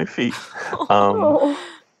them off my feet.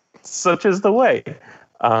 Such is the way.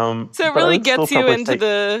 So it really gets you into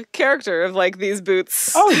the character of like these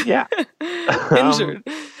boots. Oh yeah. Injured.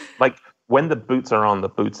 Like when the boots are on, the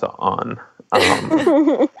boots are on.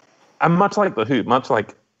 And much like the hoop, much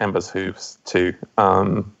like Ember's hoops too.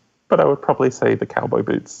 But I would probably say the cowboy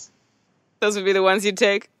boots. Those would be the ones you'd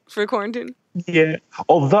take for quarantine? Yeah.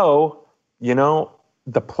 Although,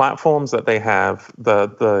 the platforms that they have,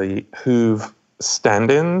 the Hoove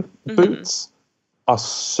stand-in boots are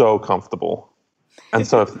so comfortable. And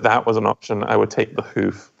so if that was an option, I would take the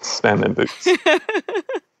Hoove stand-in boots.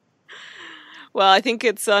 Well, I think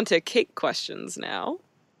it's on to cake questions now.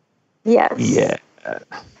 Yes. Yeah.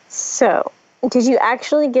 So, did you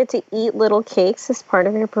actually get to eat little cakes as part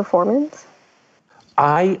of your performance?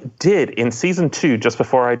 I did. In season 2, just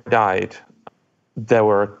before I died, there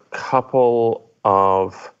were a couple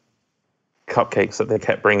of cupcakes that they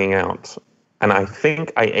kept bringing out. And I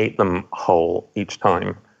think I ate them whole each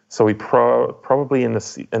time. So we probably in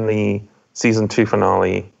the season 2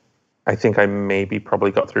 finale, I think I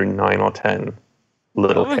probably got through 9 or 10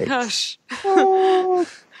 little cakes. Oh my gosh.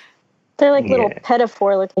 They're like little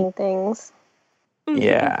pedophore-looking things.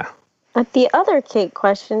 Yeah. But the other cake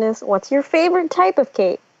question is, what's your favorite type of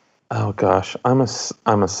cake? Oh gosh, I'm a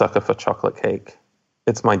sucker for chocolate cake.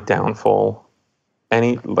 It's my downfall.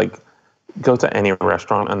 Go to any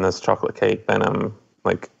restaurant and there's chocolate cake, then I'm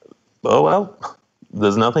like, oh well,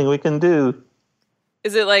 there's nothing we can do.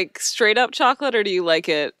 Is it like straight up chocolate, or do you like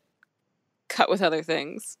it cut with other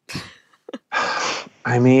things?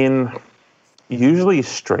 I mean, usually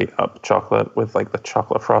straight up chocolate with like the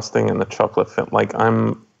chocolate frosting and the chocolate film. Like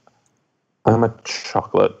I'm a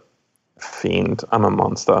chocolate fiend. I'm a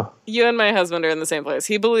monster. You and my husband are in the same place.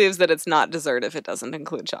 He believes that it's not dessert if it doesn't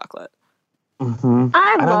include chocolate. Mm-hmm.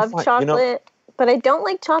 I love chocolate, but I don't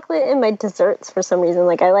like chocolate in my desserts for some reason.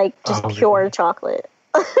 Like I like just pure chocolate.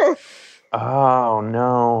 Oh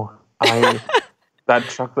no! That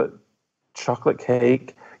chocolate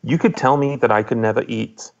cake. You could tell me that I could never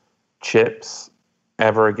eat chips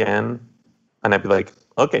ever again, and I'd be like,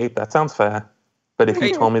 okay, that sounds fair. But if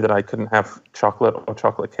you told me that I couldn't have chocolate or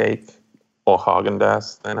chocolate cake or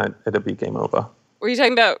Haagen-Dazs, then it'd be game over. Were you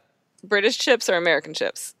talking about British chips or American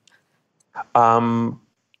chips?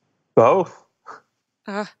 Both.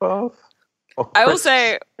 Both. I will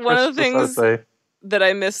say one of the things that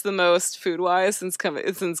I miss the most food-wise since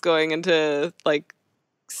going into like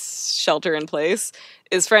shelter in place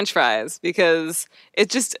is French fries, because it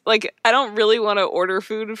just like I don't really want to order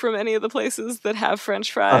food from any of the places that have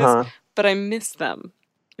French fries, but I miss them.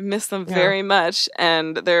 I miss them very much,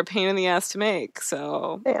 and they're a pain in the ass to make.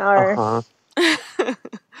 So they are.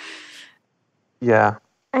 Yeah.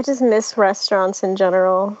 I just miss restaurants in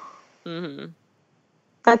general. Mm-hmm.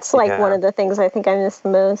 That's like one of the things I think I miss the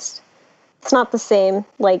most. It's not the same,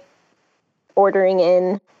 like ordering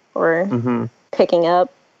in or picking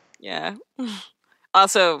up. Yeah.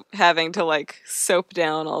 Also having to like soap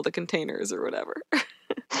down all the containers or whatever.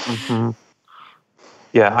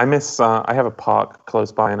 Yeah, I miss, I have a park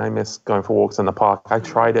close by and I miss going for walks in the park. I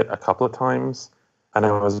tried it a couple of times and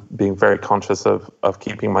I was being very conscious of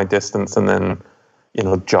keeping my distance, and then,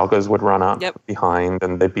 joggers would run up behind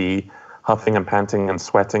and they'd be huffing and panting and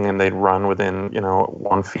sweating, and they'd run within,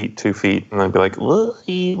 1 feet, 2 feet, and they'd be like,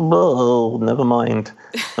 whoa, never mind.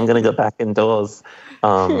 I'm going to go back indoors.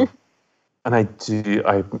 And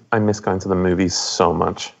I miss going to the movies so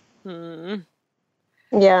much.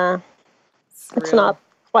 Yeah. It's not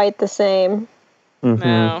quite the same.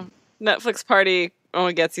 No. Netflix party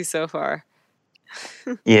only gets you so far.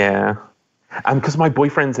 Yeah. And because my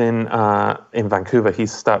boyfriend's in Vancouver,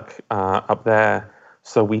 he's stuck up there.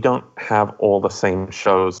 So we don't have all the same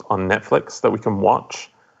shows on Netflix that we can watch,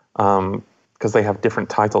 because they have different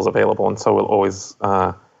titles available. And so we'll always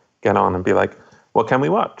get on and be like, what can we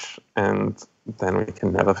watch? And then we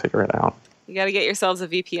can never figure it out. You got to get yourselves a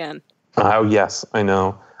VPN. Oh, yes, I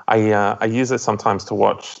know. I use it sometimes to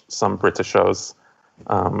watch some British shows,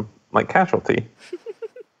 like Casualty.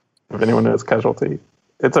 If anyone knows Casualty,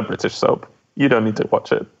 it's a British soap. You don't need to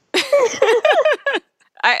watch it.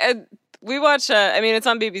 We watch, it's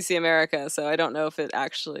on BBC America, so I don't know if it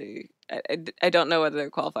actually, I don't know whether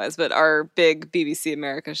it qualifies, but our big BBC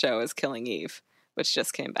America show is Killing Eve, which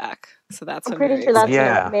just came back. So that's I'm pretty sure that's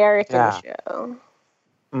an American show.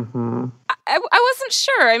 Mm-hmm. I wasn't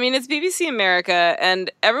sure. I mean, it's BBC America,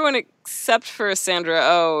 and everyone except for Sandra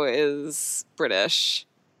Oh is British.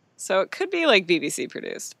 So it could be like BBC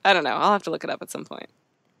produced. I don't know. I'll have to look it up at some point.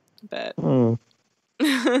 But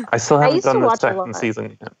I still haven't used to done the watch a second lot.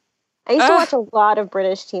 season yet. I used to watch a lot of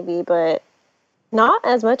British TV, but not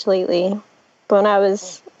as much lately. But when I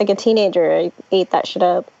was like a teenager, I ate that shit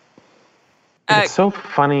up. It's so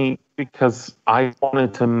funny because I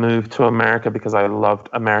wanted to move to America because I loved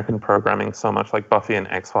American programming so much, like Buffy and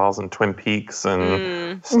X-Files and Twin Peaks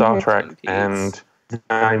and Star Trek. And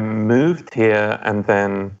I moved here, and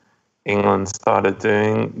then England started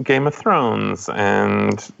doing Game of Thrones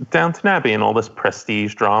and Downton Abbey and all this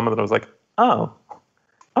prestige drama that I was like, oh,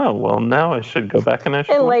 well, now I should go back and I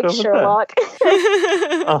should And like over Sherlock.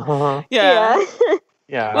 Uh-huh. Yeah.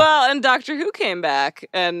 Yeah. Well, and Doctor Who came back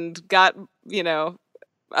and got, you know...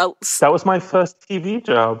 that was my first TV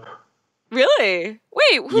job. Really?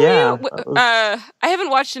 Wait, who are you? I haven't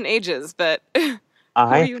watched in ages, but who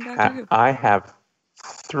are you in Doctor Who? I have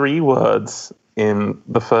 3 words in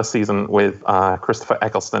the first season with Christopher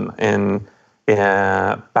Eccleston in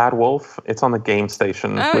Bad Wolf. It's on the game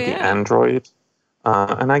station with the android.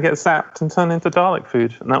 And I get zapped and turned into Dalek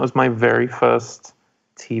food. And that was my very first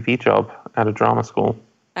TV job at a drama school.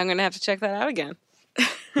 I'm going to have to check that out again.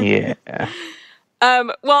 Yeah.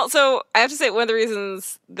 Well, so I have to say one of the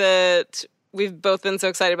reasons that we've both been so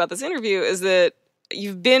excited about this interview is that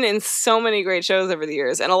you've been in so many great shows over the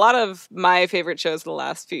years, and a lot of my favorite shows in the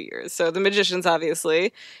last few years. So The Magicians,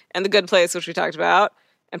 obviously, and The Good Place, which we talked about,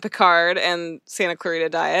 and Picard, and Santa Clarita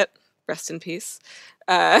Diet. Rest in peace.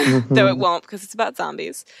 Though it won't, because it's about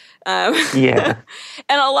zombies. Yeah.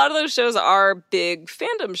 And a lot of those shows are big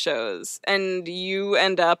fandom shows, and you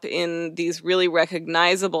end up in these really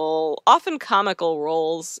recognizable, often comical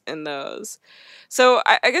roles in those. So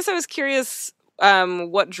I guess I was curious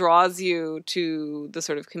what draws you to the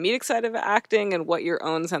sort of comedic side of acting and what your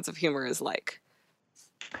own sense of humor is like.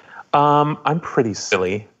 I'm pretty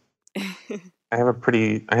silly. I have a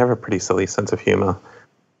pretty silly sense of humor.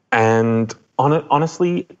 And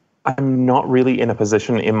honestly, I'm not really in a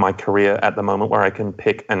position in my career at the moment where I can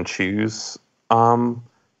pick and choose. I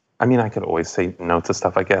mean, I could always say no to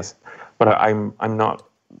stuff, I guess, but I'm not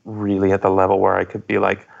really at the level where I could be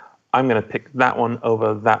like, I'm going to pick that one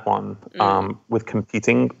over that one with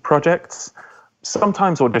competing projects.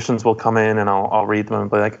 Sometimes auditions will come in and I'll read them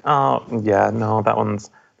and be like, oh, yeah, no,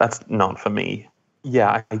 that's not for me.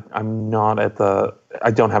 Yeah, I'm not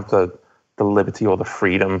I don't have the liberty or the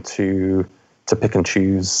freedom to pick and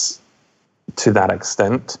choose to that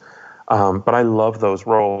extent. But I love those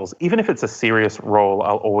roles. Even if it's a serious role,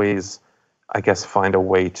 I'll always, I guess, find a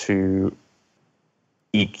way to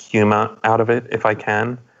eke humor out of it if I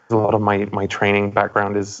can. A lot of my training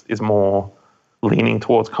background is more leaning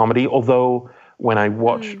towards comedy. Although when I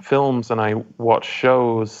watch films and I watch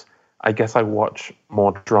shows, I guess I watch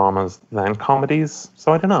more dramas than comedies.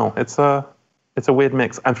 So I don't know. It's a weird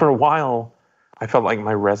mix. And for a while, I felt like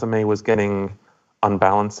my resume was getting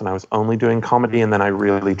unbalanced and I was only doing comedy. And then I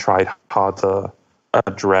really tried hard to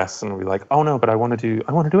address and be like, oh no, but I want to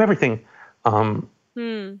do everything.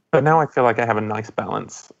 But now I feel like I have a nice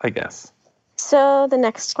balance, I guess. So the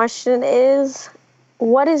next question is,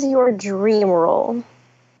 what is your dream role?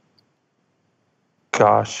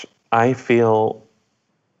 Gosh, I feel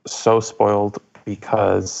so spoiled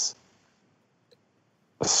because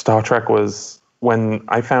Star Trek was, when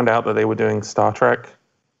I found out that they were doing Star Trek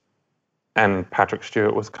and Patrick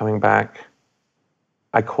Stewart was coming back,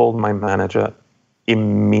 I called my manager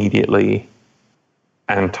immediately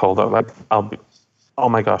and told her, like, oh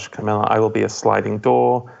my gosh, Camilla, I will be a sliding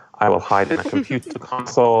door. I will hide in a computer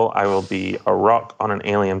console. I will be a rock on an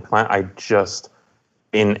alien planet. I just,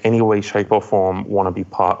 in any way, shape, or form, want to be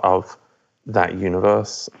part of that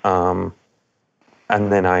universe. And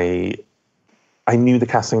then I knew the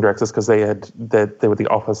casting directors because they were the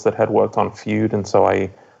office that had worked on Feud, and so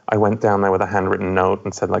I went down there with a handwritten note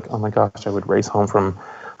and said, like, oh my gosh, I would race home from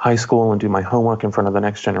high school and do my homework in front of the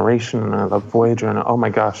next generation, and I love Voyager, and oh my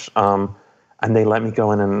gosh. And they let me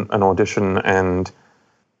go in an audition, and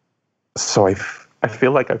so I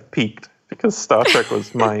feel like I've peaked because Star Trek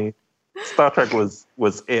was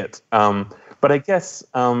was it. But I guess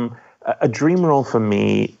a dream role for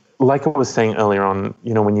me, like I was saying earlier on,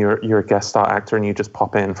 you know, when you're a guest star actor and you just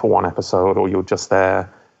pop in for one episode, or you're just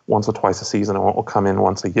there once or twice a season, or come in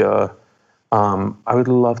once a year, I would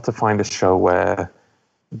love to find a show where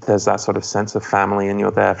there's that sort of sense of family, and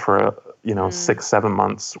you're there for 6-7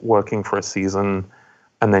 months working for a season,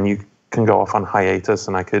 and then you can go off on hiatus,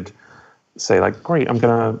 and I could say like, great, I'm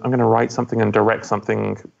gonna write something and direct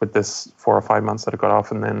something with this 4 or 5 months that I got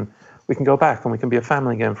off, and then we can go back and we can be a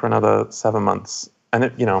family again for another 7 months. And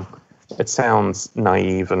it sounds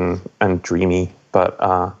naive and dreamy, but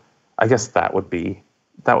I guess that would be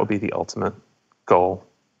the ultimate goal.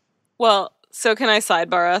 Well, so can I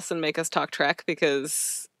sidebar us and make us talk Trek?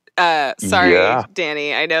 Because, sorry, Yeah.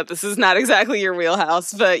 Danny, I know this is not exactly your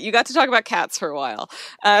wheelhouse, but you got to talk about cats for a while.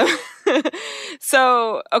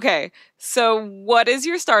 So what is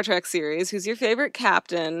your Star Trek series? Who's your favorite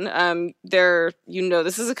captain?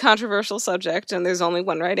 This is a controversial subject, and there's only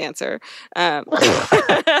one right answer.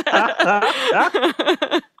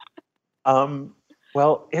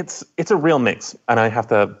 Well, it's a real mix, and I have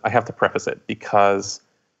to preface it because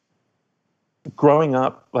growing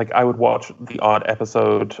up, like I would watch the odd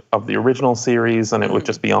episode of the original series, and it would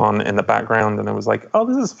just be on in the background, and I was like, "Oh,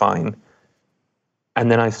 this is fine." And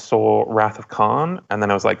then I saw Wrath of Khan, and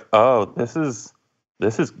then I was like, "Oh, this is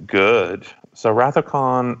good." So Wrath of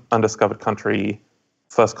Khan, Undiscovered Country,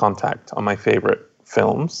 First Contact are my favorite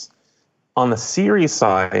films. On the series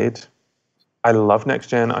side, I love Next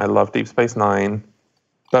Gen, I love Deep Space Nine,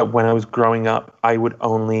 but when I was growing up, I would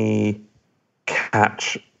only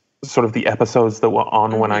catch sort of the episodes that were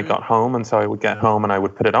on when I got home, and so I would get home and I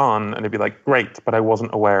would put it on, and it'd be like, great, but I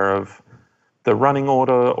wasn't aware of the running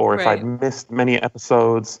order or if I'd missed many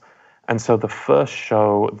episodes. And so the first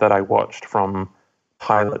show that I watched from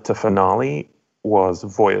pilot to finale was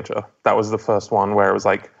Voyager. That was the first one where it was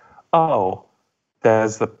like, oh,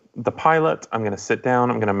 there's the pilot, I'm going to sit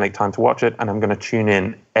down, I'm going to make time to watch it, and I'm going to tune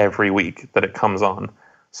in every week that it comes on.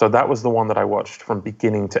 So that was the one that I watched from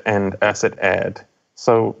beginning to end as it aired.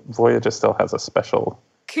 So Voyager still has a special...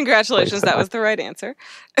 Congratulations, that was the right answer.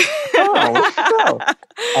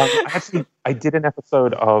 Actually, I did an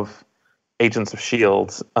episode of Agents of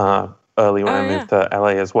S.H.I.E.L.D. Early when I moved to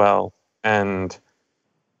LA as well. And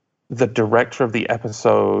the director of the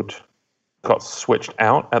episode got switched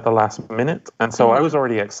out at the last minute. And so I was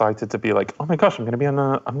already excited to be like, oh my gosh, I'm going to be on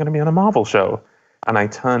a Marvel show. And I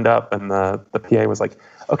turned up and the PA was like,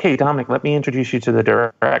 okay, Dominic, let me introduce you to the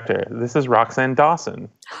director. This is Roxanne Dawson.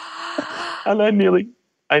 And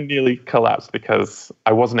I nearly collapsed because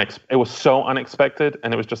I wasn't. It was so unexpected,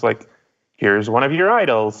 and it was just like, "Here's one of your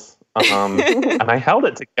idols," and I held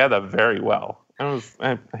it together very well.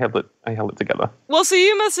 I held it together. Well, so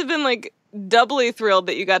you must have been like doubly thrilled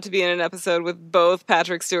that you got to be in an episode with both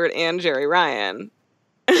Patrick Stewart and Jerry Ryan.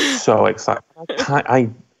 So excited! I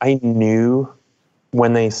knew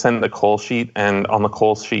when they sent the call sheet, and on the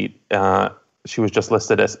call sheet, she was just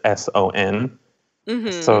listed as SON.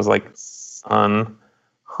 So I was like, "Son,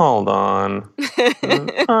 hold on,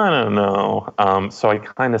 I don't know." So I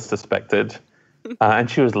kind of suspected, and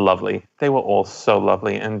she was lovely. They were all so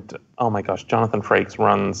lovely, and oh my gosh, Jonathan Frakes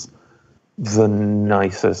runs the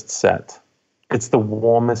nicest set. It's the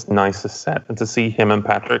warmest, nicest set, and to see him and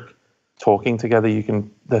Patrick talking together,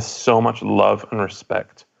 there's so much love and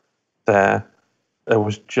respect there. It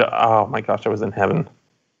was oh my gosh, I was in heaven.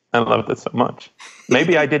 I loved it so much.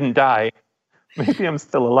 Maybe I didn't die. Maybe I'm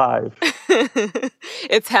still alive.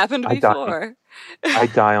 It's happened before. I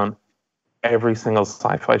die on every single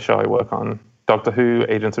sci-fi show I work on. Doctor Who,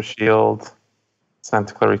 Agents of S.H.I.E.L.D.,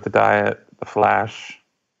 Santa Clarita Diet, The Flash,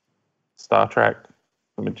 Star Trek,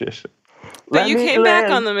 The Magician. But you came back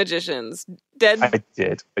on The Magicians. I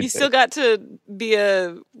did. You still got to be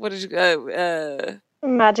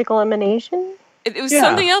magical emanation? It was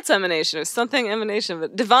something else emanation. It was something emanation,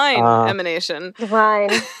 but divine emanation. Divine.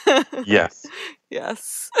 Yes.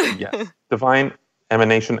 Yes. Yes. Divine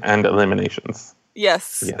emanation and eliminations.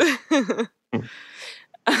 Yes.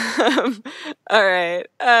 All right.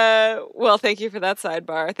 Well, thank you for that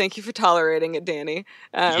sidebar. Thank you for tolerating it, Danny.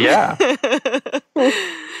 Yeah.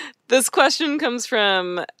 This question comes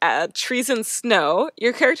from Treason Snow.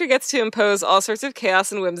 Your character gets to impose all sorts of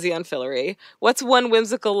chaos and whimsy on Fillory. What's one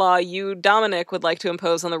whimsical law you, Dominic, would like to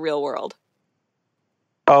impose on the real world?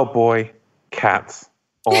 Oh boy, cats.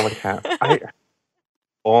 All the cats.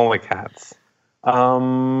 All the cats.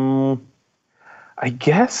 I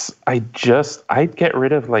guess I'd get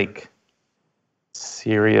rid of like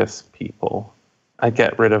serious people. I'd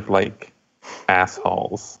get rid of like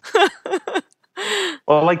assholes.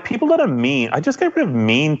 Well, like people that are mean. I just get rid of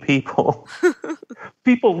mean people.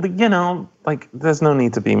 People, like there's no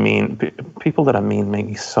need to be mean. People that are mean make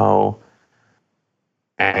me so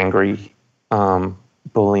angry,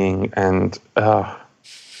 bullying, and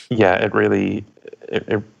it really,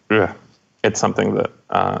 it's something that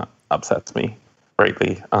upsets me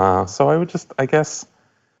greatly. So I would just, I guess,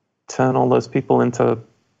 turn all those people into.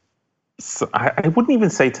 I wouldn't even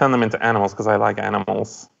say turn them into animals because I like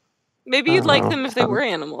animals. Maybe I you'd don't like know. them if they were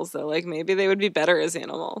animals, though. Like, maybe they would be better as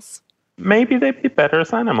animals. Maybe they'd be better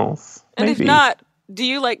as animals. And if Maybe. not, do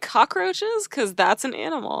you like cockroaches? Because that's an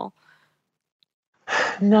animal.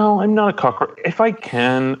 No, I'm not a cockroach. If I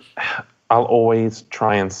can, I'll always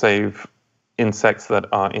try and save insects that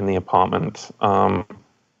are in the apartment. The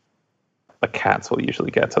cats will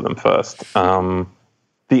usually get to them first. I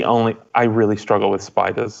really struggle with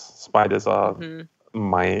spiders. Spiders are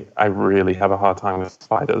I really have a hard time with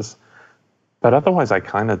spiders. But otherwise, I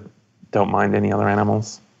kind of don't mind any other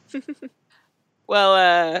animals.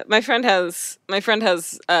 Well, my friend has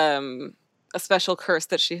a special curse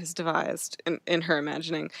that she has devised in her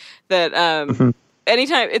imagining that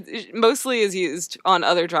anytime it mostly is used on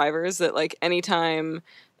other drivers, that like anytime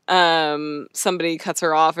somebody cuts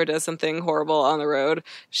her off or does something horrible on the road,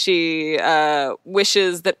 she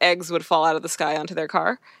wishes that eggs would fall out of the sky onto their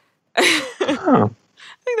car. Oh,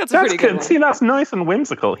 I think that's a pretty good one. See, that's nice and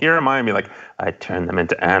whimsical. Here am I, be like, I turn them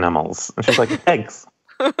into animals, and she's like, eggs.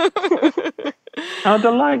 How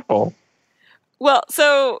delightful. Well,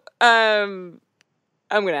 so I'm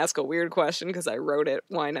going to ask a weird question because I wrote it.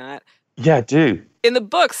 Why not? Yeah, do. In the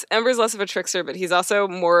books, Ember's less of a trickster, but he's also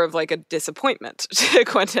more of like a disappointment to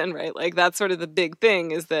Quentin, right? Like that's sort of the big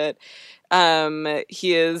thing, is that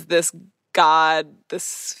he is this god,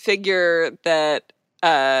 this figure that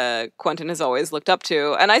Quentin has always looked up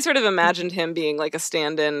to. And I sort of imagined him being like a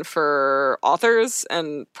stand-in for authors,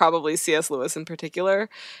 and probably C.S. Lewis in particular.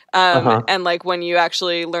 And like when you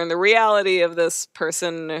actually learn the reality of this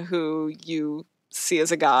person who you see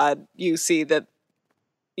as a god, you see that,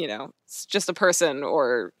 you know, it's just a person,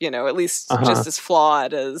 or, you know, at least just as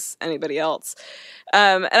flawed as anybody else.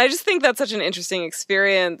 And I just think that's such an interesting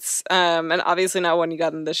experience. And obviously not one you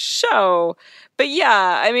got in the show, but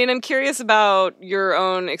yeah, I mean, I'm curious about your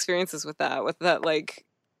own experiences with that like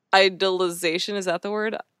idolization. Is that the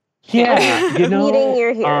word? Yeah, you know, meeting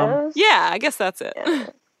your heroes. Yeah, I guess that's it. Yeah.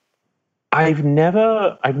 I've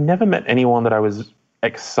never met anyone that I was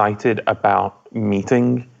excited about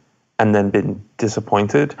meeting and then been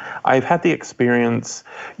disappointed. I've had the experience,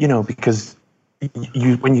 you know, because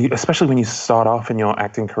especially when you start off in your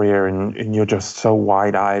acting career and you're just so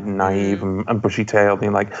wide-eyed and naive and bushy-tailed, and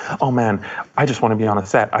you're like, oh man, I just want to be on a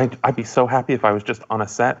set. I'd be so happy if I was just on a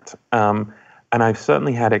set. And I've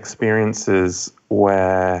certainly had experiences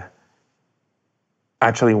where,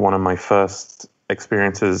 actually one of my first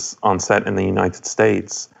experiences on set in the United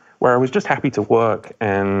States, where I was just happy to work,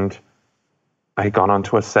 and I got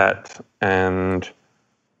onto a set and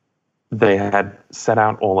they had set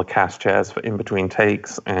out all the cast chairs for in between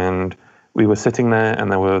takes, and we were sitting there,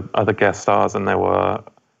 and there were other guest stars, and I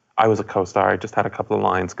was a co-star. I just had a couple of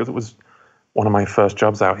lines because it was one of my first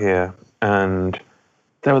jobs out here, and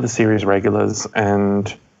there were the series regulars,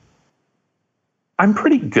 and I'm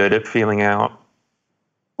pretty good at feeling out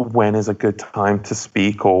when is a good time to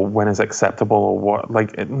speak or when is acceptable or what,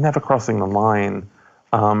 like never crossing the line.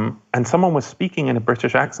 And someone was speaking in a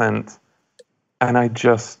British accent, and I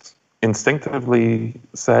just instinctively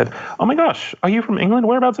said, oh my gosh, are you from England?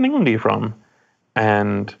 Whereabouts in England are you from?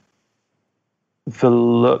 And the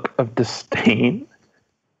look of disdain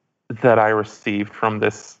that I received from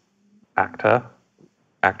this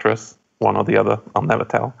actress, one or the other, I'll never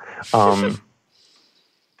tell.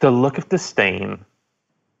 The look of disdain,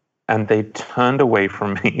 and they turned away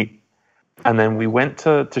from me. And then we went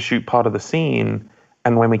to shoot part of the scene,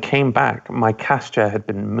 and when we came back, my cast chair had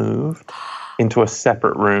been moved into a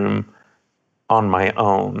separate room on my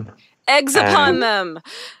own. Eggs upon them.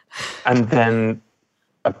 And then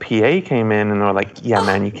a PA came in and they were like, yeah,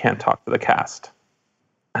 man, you can't talk to the cast.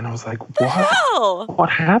 And I was like, what? Hell? What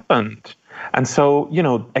happened? And so, you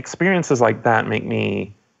know, experiences like that make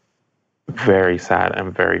me very sad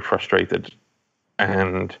and very frustrated.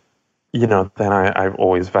 And, you know, then I've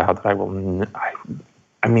always vowed that I will,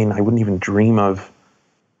 I mean, I wouldn't even dream of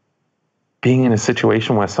being in a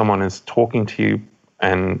situation where someone is talking to you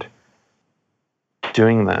and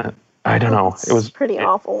doing that. I don't know. It was pretty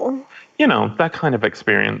awful. You know, that kind of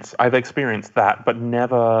experience. I've experienced that, but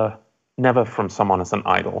never from someone as an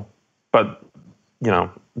idol. But, you know,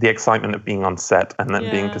 the excitement of being on set and then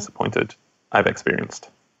being disappointed, I've experienced.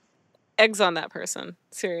 Eggs on that person.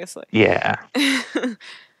 Seriously. Yeah.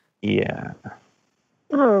 Yeah.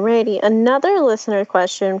 Alrighty. Another listener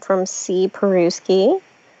question from C. Peruski.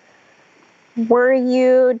 Were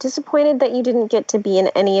you disappointed that you didn't get to be in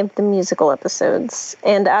any of the musical episodes?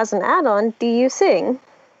 And as an add-on, do you sing?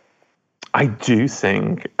 I do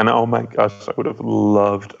sing, and oh my gosh, I would have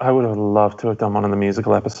loved to have done one of the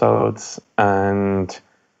musical episodes. But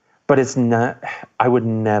it's not. I would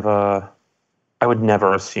never I would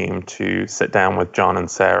never assume to sit down with John and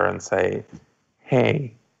Sarah and say,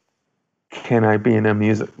 hey, can I be in a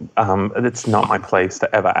music? It's not my place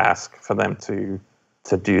to ever ask for them to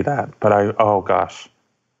do that. But oh gosh,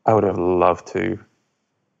 I would have loved to.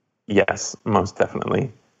 Yes, most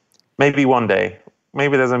definitely. Maybe one day.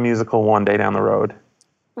 Maybe there's a musical one day down the road.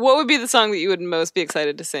 What would be the song that you would most be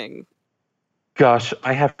excited to sing? Gosh,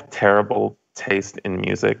 I have terrible taste in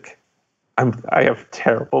music. I have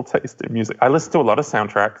terrible taste in music. I listen to a lot of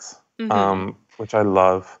soundtracks, which I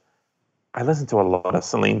love. I listen to a lot of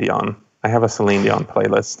Celine Dion. I have a Celine Dion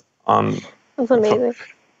playlist on. That's amazing.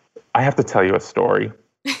 I have to tell you a story.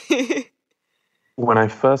 When I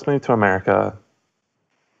first moved to America,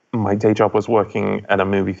 my day job was working at a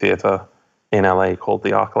movie theater in LA called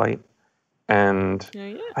the ArcLight. And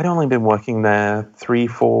I'd only been working there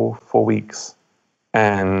 4 weeks.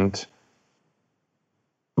 And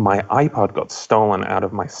my iPod got stolen out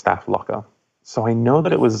of my staff locker. So I know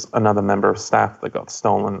that it was another member of staff that got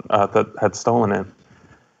stolen, that had stolen it.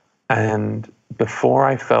 And before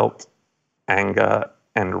I felt anger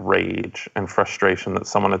and rage and frustration that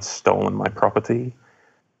someone had stolen my property,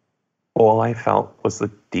 all I felt was the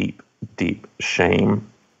deep, deep shame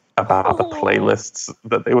about the playlists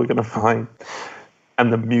that they were going to find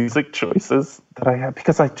and the music choices that I had,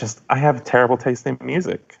 because I have terrible taste in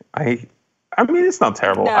music. I mean, it's not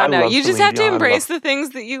terrible. No, you just have to embrace the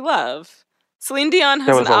things that you love. Celine Dion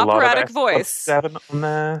has an operatic voice. 7 on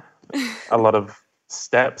there. A lot of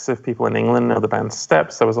Steps, if people in England know the band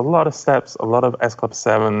Steps. There was a lot of Steps, a lot of S Club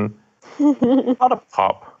 7, a lot of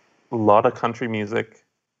pop, a lot of country music.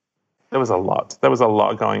 There was a lot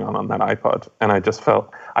going on that iPod. And I just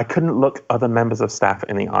felt I couldn't look other members of staff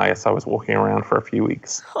in the eye as I was walking around for a few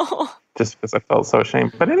weeks. Just because I felt so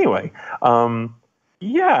ashamed. But anyway,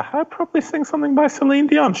 I'd probably sing something by Celine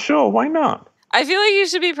Dion. Sure, why not? I feel like you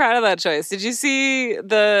should be proud of that choice. Did you see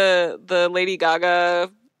the Lady Gaga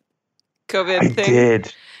COVID thing? I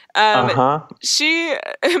did.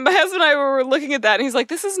 My husband and I were looking at that, and he's like,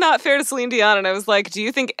 "This is not fair to Celine Dion." And I was like, "Do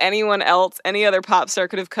you think anyone else, any other pop star,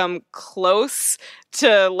 could have come close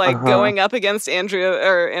to going up against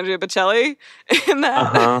Andrea Bocelli in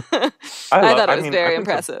that?" I thought it was very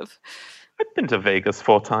impressive. I've been to Vegas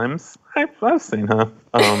 4 times. I've seen her.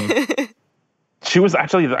 She was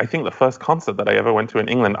actually, I think, the first concert that I ever went to in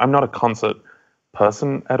England. I'm not a concert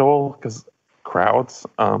person at all because crowds.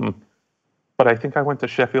 But I think I went to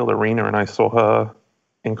Sheffield Arena and I saw her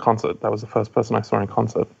in concert. That was the first person I saw in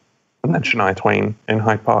concert. And then Shania Twain in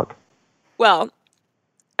Hyde Park. Well,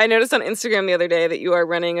 I noticed on Instagram the other day that you are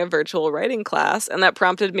running a virtual writing class, and that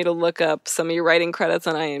prompted me to look up some of your writing credits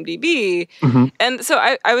on IMDb. Mm-hmm. And so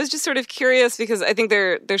I was just sort of curious because I think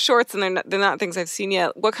they're shorts and they're not things I've seen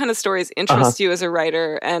yet. What kind of stories interest you as a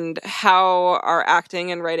writer, and how are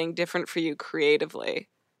acting and writing different for you creatively?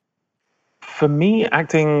 For me,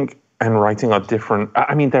 acting and writing are different.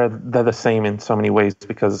 I mean, they're the same in so many ways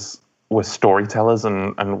because we're storytellers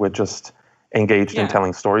and we're just engaged in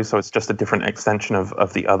telling stories. So it's just a different extension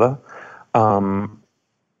of the other.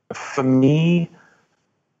 For me,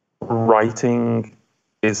 writing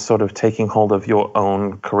is sort of taking hold of your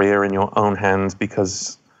own career in your own hands,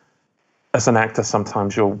 because as an actor,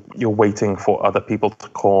 sometimes you're waiting for other people to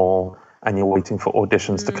call and you're waiting for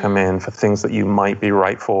auditions to come in for things that you might be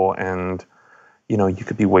right for. And you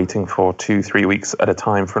could be waiting for 2-3 weeks at a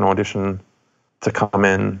time for an audition to come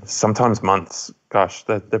in, sometimes months. Gosh,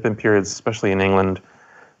 there have been periods, especially in England,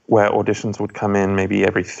 where auditions would come in maybe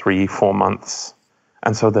every 3-4 months.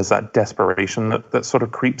 And so there's that desperation that sort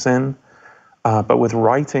of creeps in. But with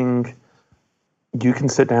writing, you can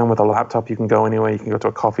sit down with a laptop, you can go anywhere, you can go to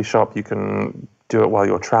a coffee shop, you can do it while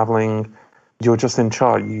you're traveling. You're just in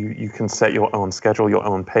charge. You can set your own schedule, your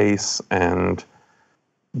own pace, and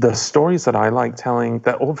the stories that I like telling,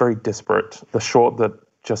 they're all very disparate. The short that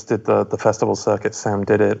just did the festival circuit, Sam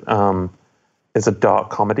did it, is a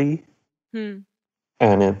dark comedy. And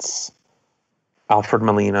it's Alfred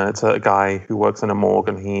Molina. It's a guy who works in a morgue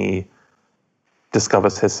and he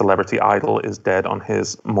discovers his celebrity idol is dead on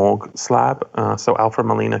his morgue slab. So Alfred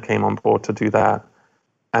Molina came on board to do that.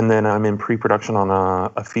 And then I'm in pre-production on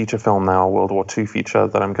a feature film now, a World War II feature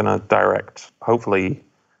that I'm going to direct, hopefully,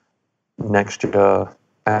 next year.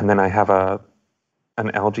 And then I have an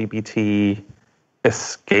LGBT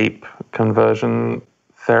escape conversion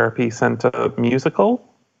therapy center musical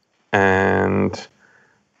and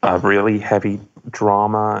a really heavy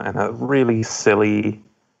drama and a really silly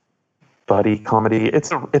buddy comedy.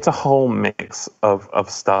 It's a whole mix of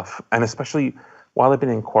stuff. And especially while I've been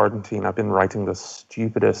in quarantine, I've been writing the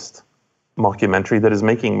stupidest mockumentary that is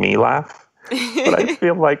making me laugh. But I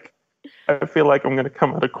I feel like I'm going to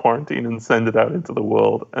come out of quarantine and send it out into the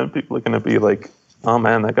world, and people are going to be like, "Oh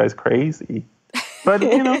man, that guy's crazy." But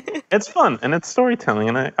it's fun and it's storytelling,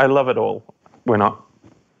 and I love it all. We're not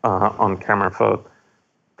on camera for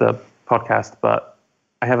the podcast, but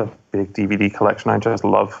I have a big DVD collection. I just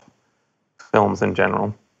love films in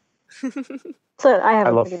general. So I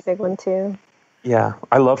have a pretty big one too. Yeah,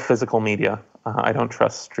 I love physical media. I don't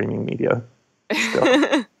trust streaming media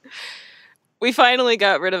still. We finally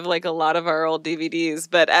got rid of like a lot of our old DVDs,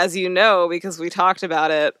 but as you know, because we talked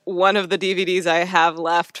about it, one of the DVDs I have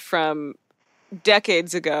left from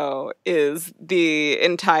decades ago is the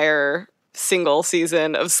entire single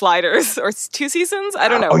season of Sliders, or 2 seasons? I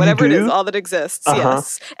don't know, whatever it is, all that exists.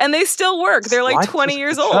 Yes. And they still work. They're like 20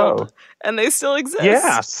 years old and they still exist.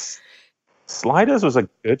 Yes. Sliders was a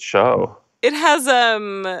good show. It has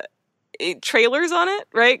trailers on it,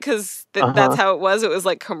 right? Because that's how it was. It was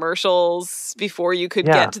like commercials before you could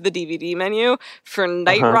get to the DVD menu for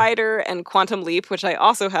Knight Rider and Quantum Leap, which I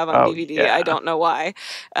also have on DVD. Yeah. I don't know why.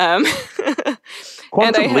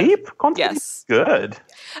 Quantum Leap? Quantum Leap's good.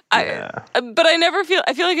 But I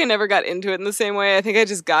feel like I never got into it in the same way. I think I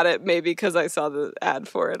just got it maybe because I saw the ad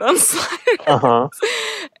for it on Sliders.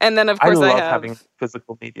 And then, of course, I love having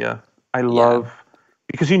physical media. I love...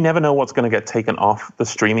 Because you never know what's going to get taken off the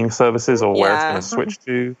streaming services or where it's going to switch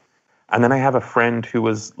to. And then I have a friend who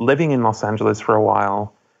was living in Los Angeles for a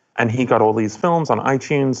while, and he got all these films on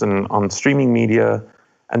iTunes and on streaming media.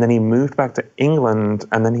 And then he moved back to England,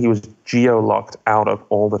 and then he was geo-locked out of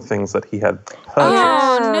all the things that he had purchased.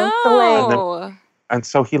 Oh, no. And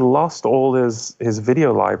so he lost all his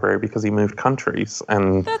video library because he moved countries.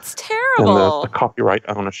 And that's terrible. And the copyright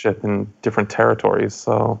ownership in different territories.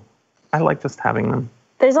 So I like just having them.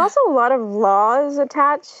 There's also a lot of laws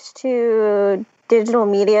attached to digital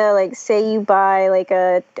media. Like, say you buy like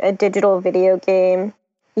a digital video game,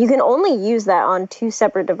 you can only use that on 2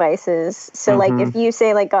 separate devices. So like if you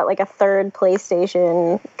say like got like a third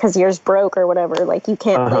PlayStation because yours broke or whatever, like you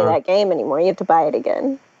can't play that game anymore. You have to buy it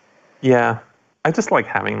again. Yeah, I just like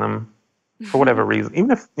having them for whatever reason.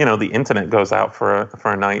 Even if the internet goes out for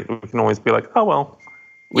a night, we can always be like, oh well,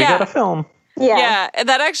 we got a film. Yeah,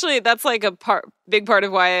 that's like a big part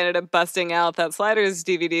of why I ended up busting out that Sliders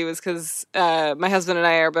DVD was because my husband and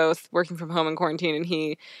I are both working from home in quarantine, and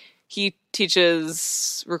he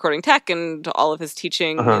teaches recording tech, and all of his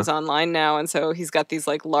teaching is online now, and so he's got these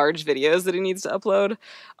like large videos that he needs to upload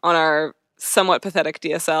on our somewhat pathetic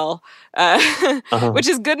DSL, which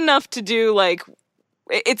is good enough to do like.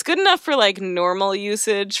 It's good enough for like normal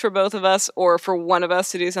usage for both of us, or for one of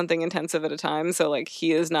us to do something intensive at a time. So like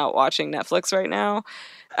he is not watching Netflix right now.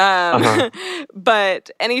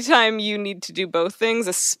 But anytime you need to do both things,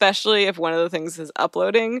 especially if one of the things is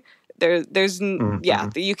uploading, you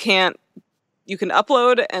can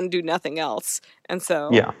upload and do nothing else. And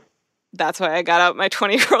so that's why I got out my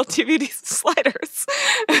 20-year-old DVD Sliders.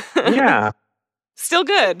 Yeah. Still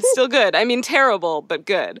good. I mean, terrible, but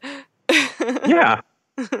good. Yeah.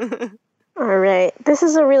 All right. This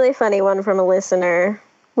is a really funny one from a listener.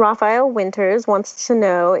 Raphael Winters wants to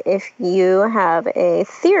know if you have a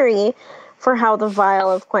theory for how the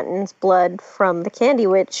vial of Quentin's blood from the Candy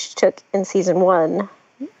Witch took in season 1.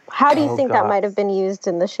 How do you think that might have been used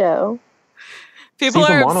in the show? People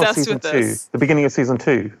season are 1 obsessed or season with 2? this. The beginning of season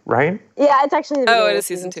 2, right? Yeah, it's actually the beginning it is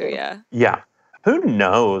season 2, yeah. Yeah. Who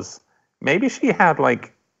knows? Maybe she had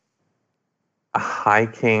like a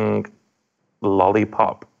hiking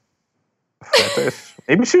lollipop fetish.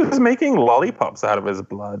 Maybe she was making lollipops out of his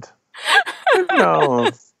blood. Who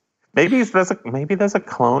knows? Maybe there's a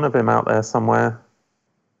clone of him out there somewhere,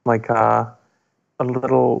 like a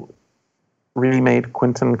little remade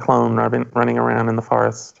Quentin clone running around in the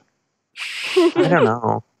forest. I don't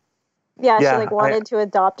know. Yeah, she wanted to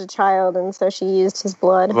adopt a child, and so she used his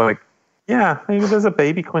blood. Like, yeah, maybe there's a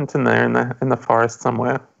baby Quentin there in the forest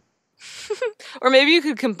somewhere. Or maybe you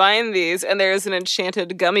could combine these, and there's an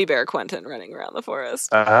enchanted gummy bear Quentin running around the forest.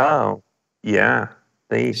 Oh, yeah.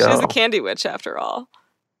 There you go. She's a candy witch, after all.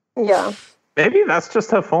 Yeah. Maybe that's just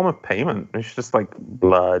her form of payment. It's just like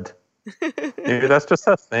blood. Maybe that's just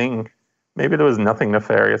her thing. Maybe there was nothing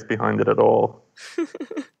nefarious behind it at all.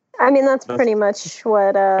 I mean, that's pretty much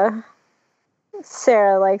what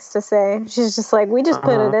Sarah likes to say. She's just like, we just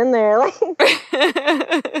put it in there. Like,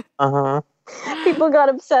 people got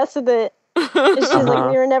obsessed with it. And she's like,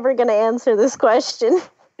 we were never going to answer this question.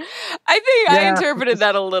 I think I interpreted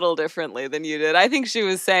that a little differently than you did. I think she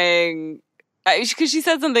was saying, because she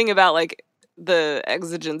said something about like the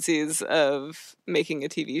exigencies of making a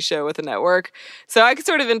TV show with a network. So I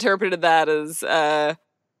sort of interpreted that as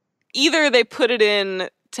either they put it in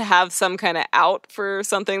to have some kind of out for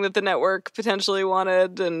something that the network potentially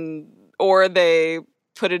wanted, or they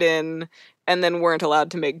put it in and then weren't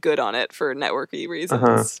allowed to make good on it for networky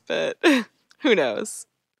reasons. But who knows?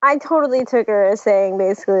 I totally took her as saying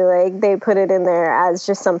basically like they put it in there as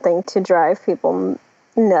just something to drive people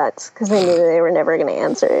nuts because they knew they were never going to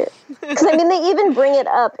answer it. Because I mean, they even bring it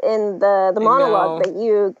up in the monologue that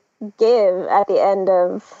you give at the end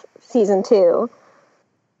of season 2.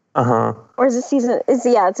 Or is it season? It's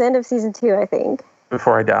the end of season 2, I think.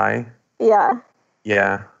 Before I Die. Yeah.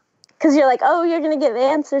 Yeah. Because you're like, oh, you're going to get the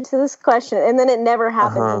answer to this question. And then it never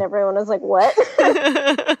happens, and everyone was like, what?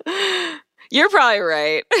 You're probably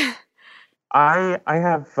right. I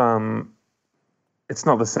have, it's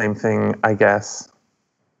not the same thing, I guess,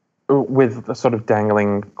 with the sort of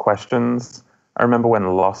dangling questions. I remember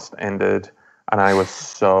when Lost ended, and I was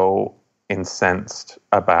so incensed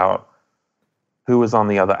about who was on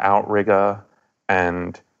the other outrigger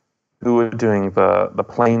and who were doing the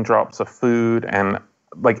plane drops of food, and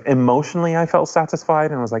like emotionally I felt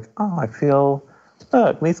satisfied and was like, oh, I feel,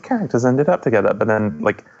 look, these characters ended up together. But then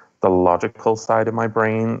like the logical side of my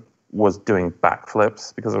brain was doing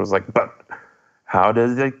backflips because it was like, but how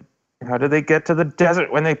did they get to the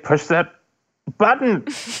desert when they push that button?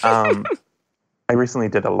 I recently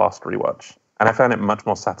did a Lost rewatch and I found it much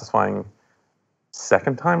more satisfying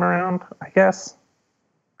second time around, I guess.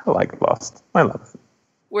 I like Lost. I love it.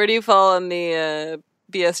 Where do you fall on the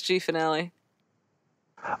BSG finale?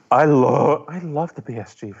 I love the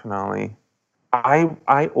BSG finale.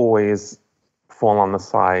 I always fall on the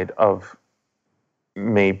side of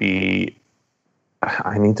maybe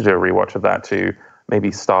I need to do a rewatch of that too.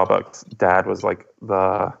 Maybe Starbuck's dad was like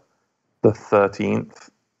the 13th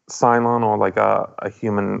Cylon or like a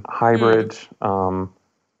human hybrid.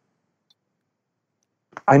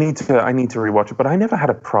 I need to rewatch it, but I never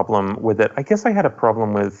had a problem with it. I guess I had a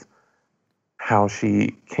problem with how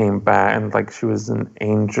she came back and like she was an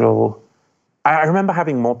angel. I remember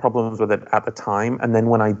having more problems with it at the time, and then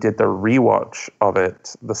when I did the rewatch of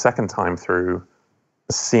it the second time through,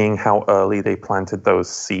 seeing how early they planted those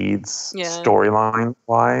seeds storyline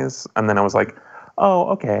wise, and then I was like, oh,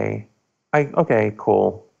 okay,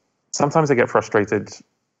 cool. Sometimes I get frustrated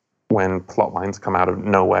when plot lines come out of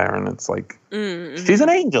nowhere and it's like, she's an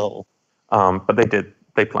angel. But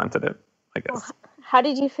they planted it, I guess. Well, how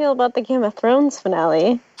did you feel about the Game of Thrones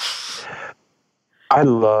finale? I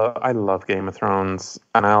love Game of Thrones,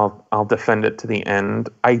 and I'll defend it to the end.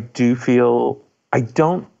 I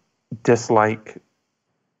don't dislike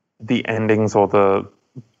the endings or the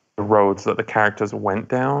roads that the characters went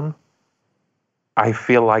down. I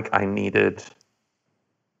feel like I needed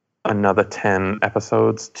another 10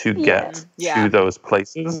 episodes to get to those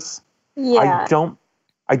places. Yeah.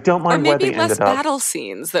 I don't mind where they ended up. Or maybe less battle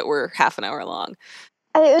scenes that were half an hour long.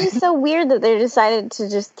 It was so weird that they decided to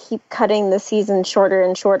just keep cutting the season shorter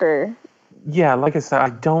and shorter. Yeah, like I said, I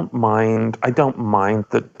don't mind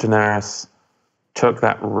that Daenerys took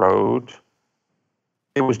that road.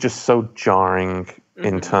 It was just so jarring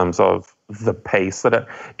in terms of the pace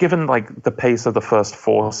given like the pace of the first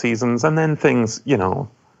 4 seasons, and then things,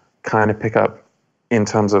 kind of pick up in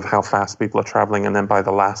terms of how fast people are traveling, and then by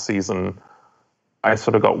the last season, I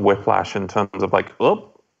sort of got whiplash in terms of like,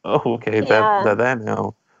 okay, they're there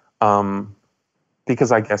now.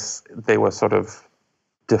 Because I guess they were sort of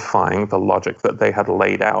defying the logic that they had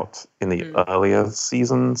laid out in the earlier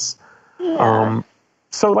seasons. Yeah.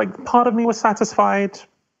 So like part of me was satisfied,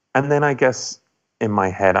 and then I guess in my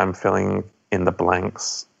head I'm filling in the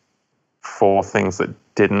blanks for things that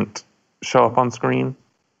didn't show up on screen.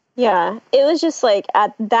 Yeah, it was just like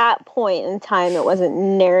at that point in time it wasn't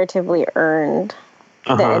narratively earned,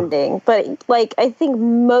 the ending. But like I think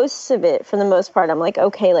most of it, for the most part, I'm like,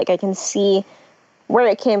 okay, like I can see where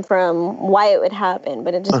it came from, why it would happen,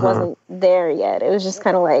 but it just wasn't there yet. It was just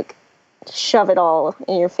kind of like shove it all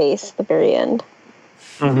in your face at the very end.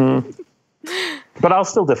 But I'll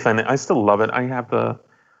still defend it. I still love it. I have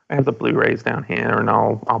the Blu-rays down here, and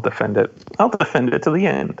I'll defend it. I'll defend it to the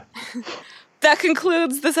end. That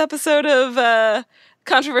concludes this episode of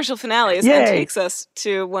Controversial Finales and takes us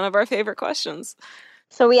to one of our favorite questions.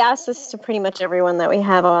 So we asked this to pretty much everyone that we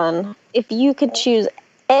have on. If you could choose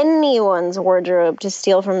anyone's wardrobe to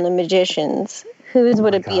steal from the magicians, whose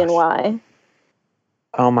would it be and why?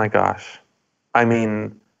 Oh my gosh. I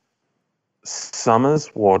mean,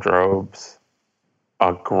 Summer's wardrobes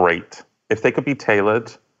are great. If they could be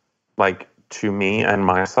tailored like to me and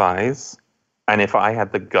my size, and if I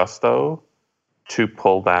had the gusto to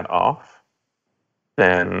pull that off,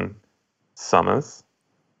 then Summer's.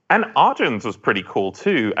 And Arjun's was pretty cool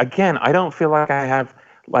too. Again, I don't feel like I have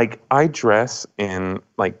like I dress in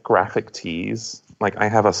like graphic tees. Like I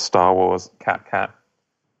have a Star Wars Cat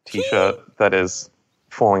t-shirt that is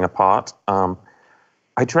falling apart.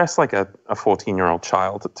 I dress like a 14-year-old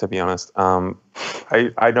child, to be honest.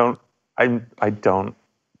 I don't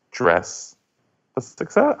dress for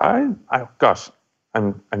success. I'm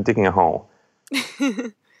digging a hole.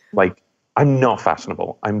 Like, I'm not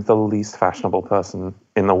fashionable. I'm the least fashionable person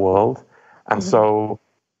in the world. And so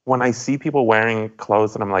when I see people wearing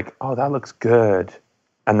clothes and I'm like, oh, that looks good,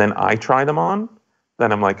 and then I try them on,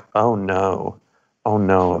 then I'm like, oh no,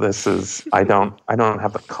 this is, I don't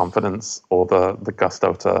have the confidence or the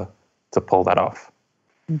gusto to pull that off.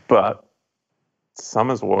 But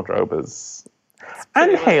Summer's wardrobe is,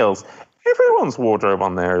 and Hale's, everyone's wardrobe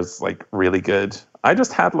on there is like really good. I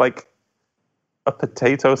just had like a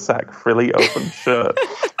potato sack frilly open shirt.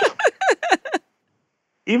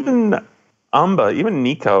 Even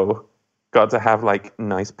Nico got to have like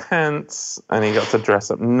nice pants, and he got to dress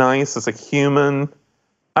up nice as a human.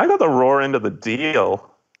 I got the raw end of the deal.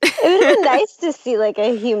 It would have been nice to see like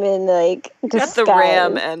a human like disguise. Got the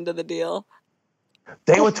ram end of the deal.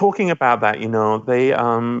 They were talking about that, they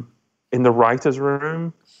in the writer's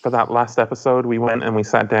room for that last episode, we went and we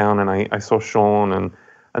sat down and I saw Sean and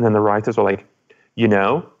then the writers were like, we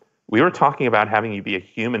were talking about having you be a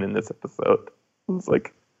human in this episode. I was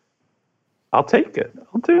like, I'll take it.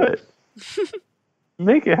 I'll do it.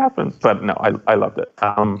 Make it happen. But no, I loved it.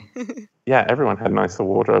 Yeah, everyone had nicer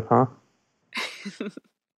wardrobe, huh? The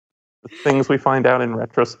things we find out in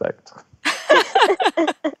retrospect.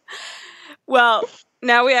 Well,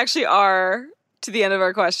 now we actually are to the end of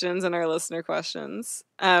our questions and our listener questions.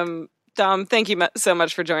 Dom, thank you so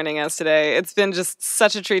much for joining us today. It's been just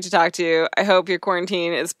such a treat to talk to you. I hope your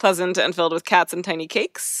quarantine is pleasant and filled with cats and tiny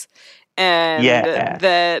cakes. And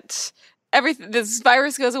that this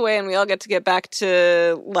virus goes away and we all get back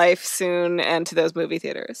to life soon and to those movie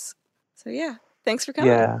theaters. So yeah, thanks for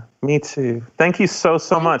coming. Yeah, me too. Thank you so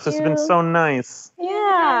much. This has been so nice.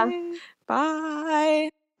 Yeah. Bye.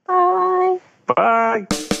 Bye. Bye.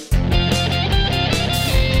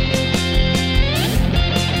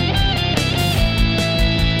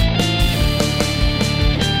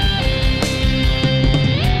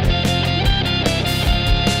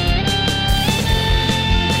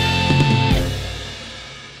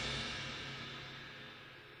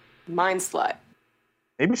 Mind slut.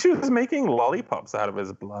 Maybe she was making lollipops out of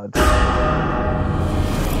his blood.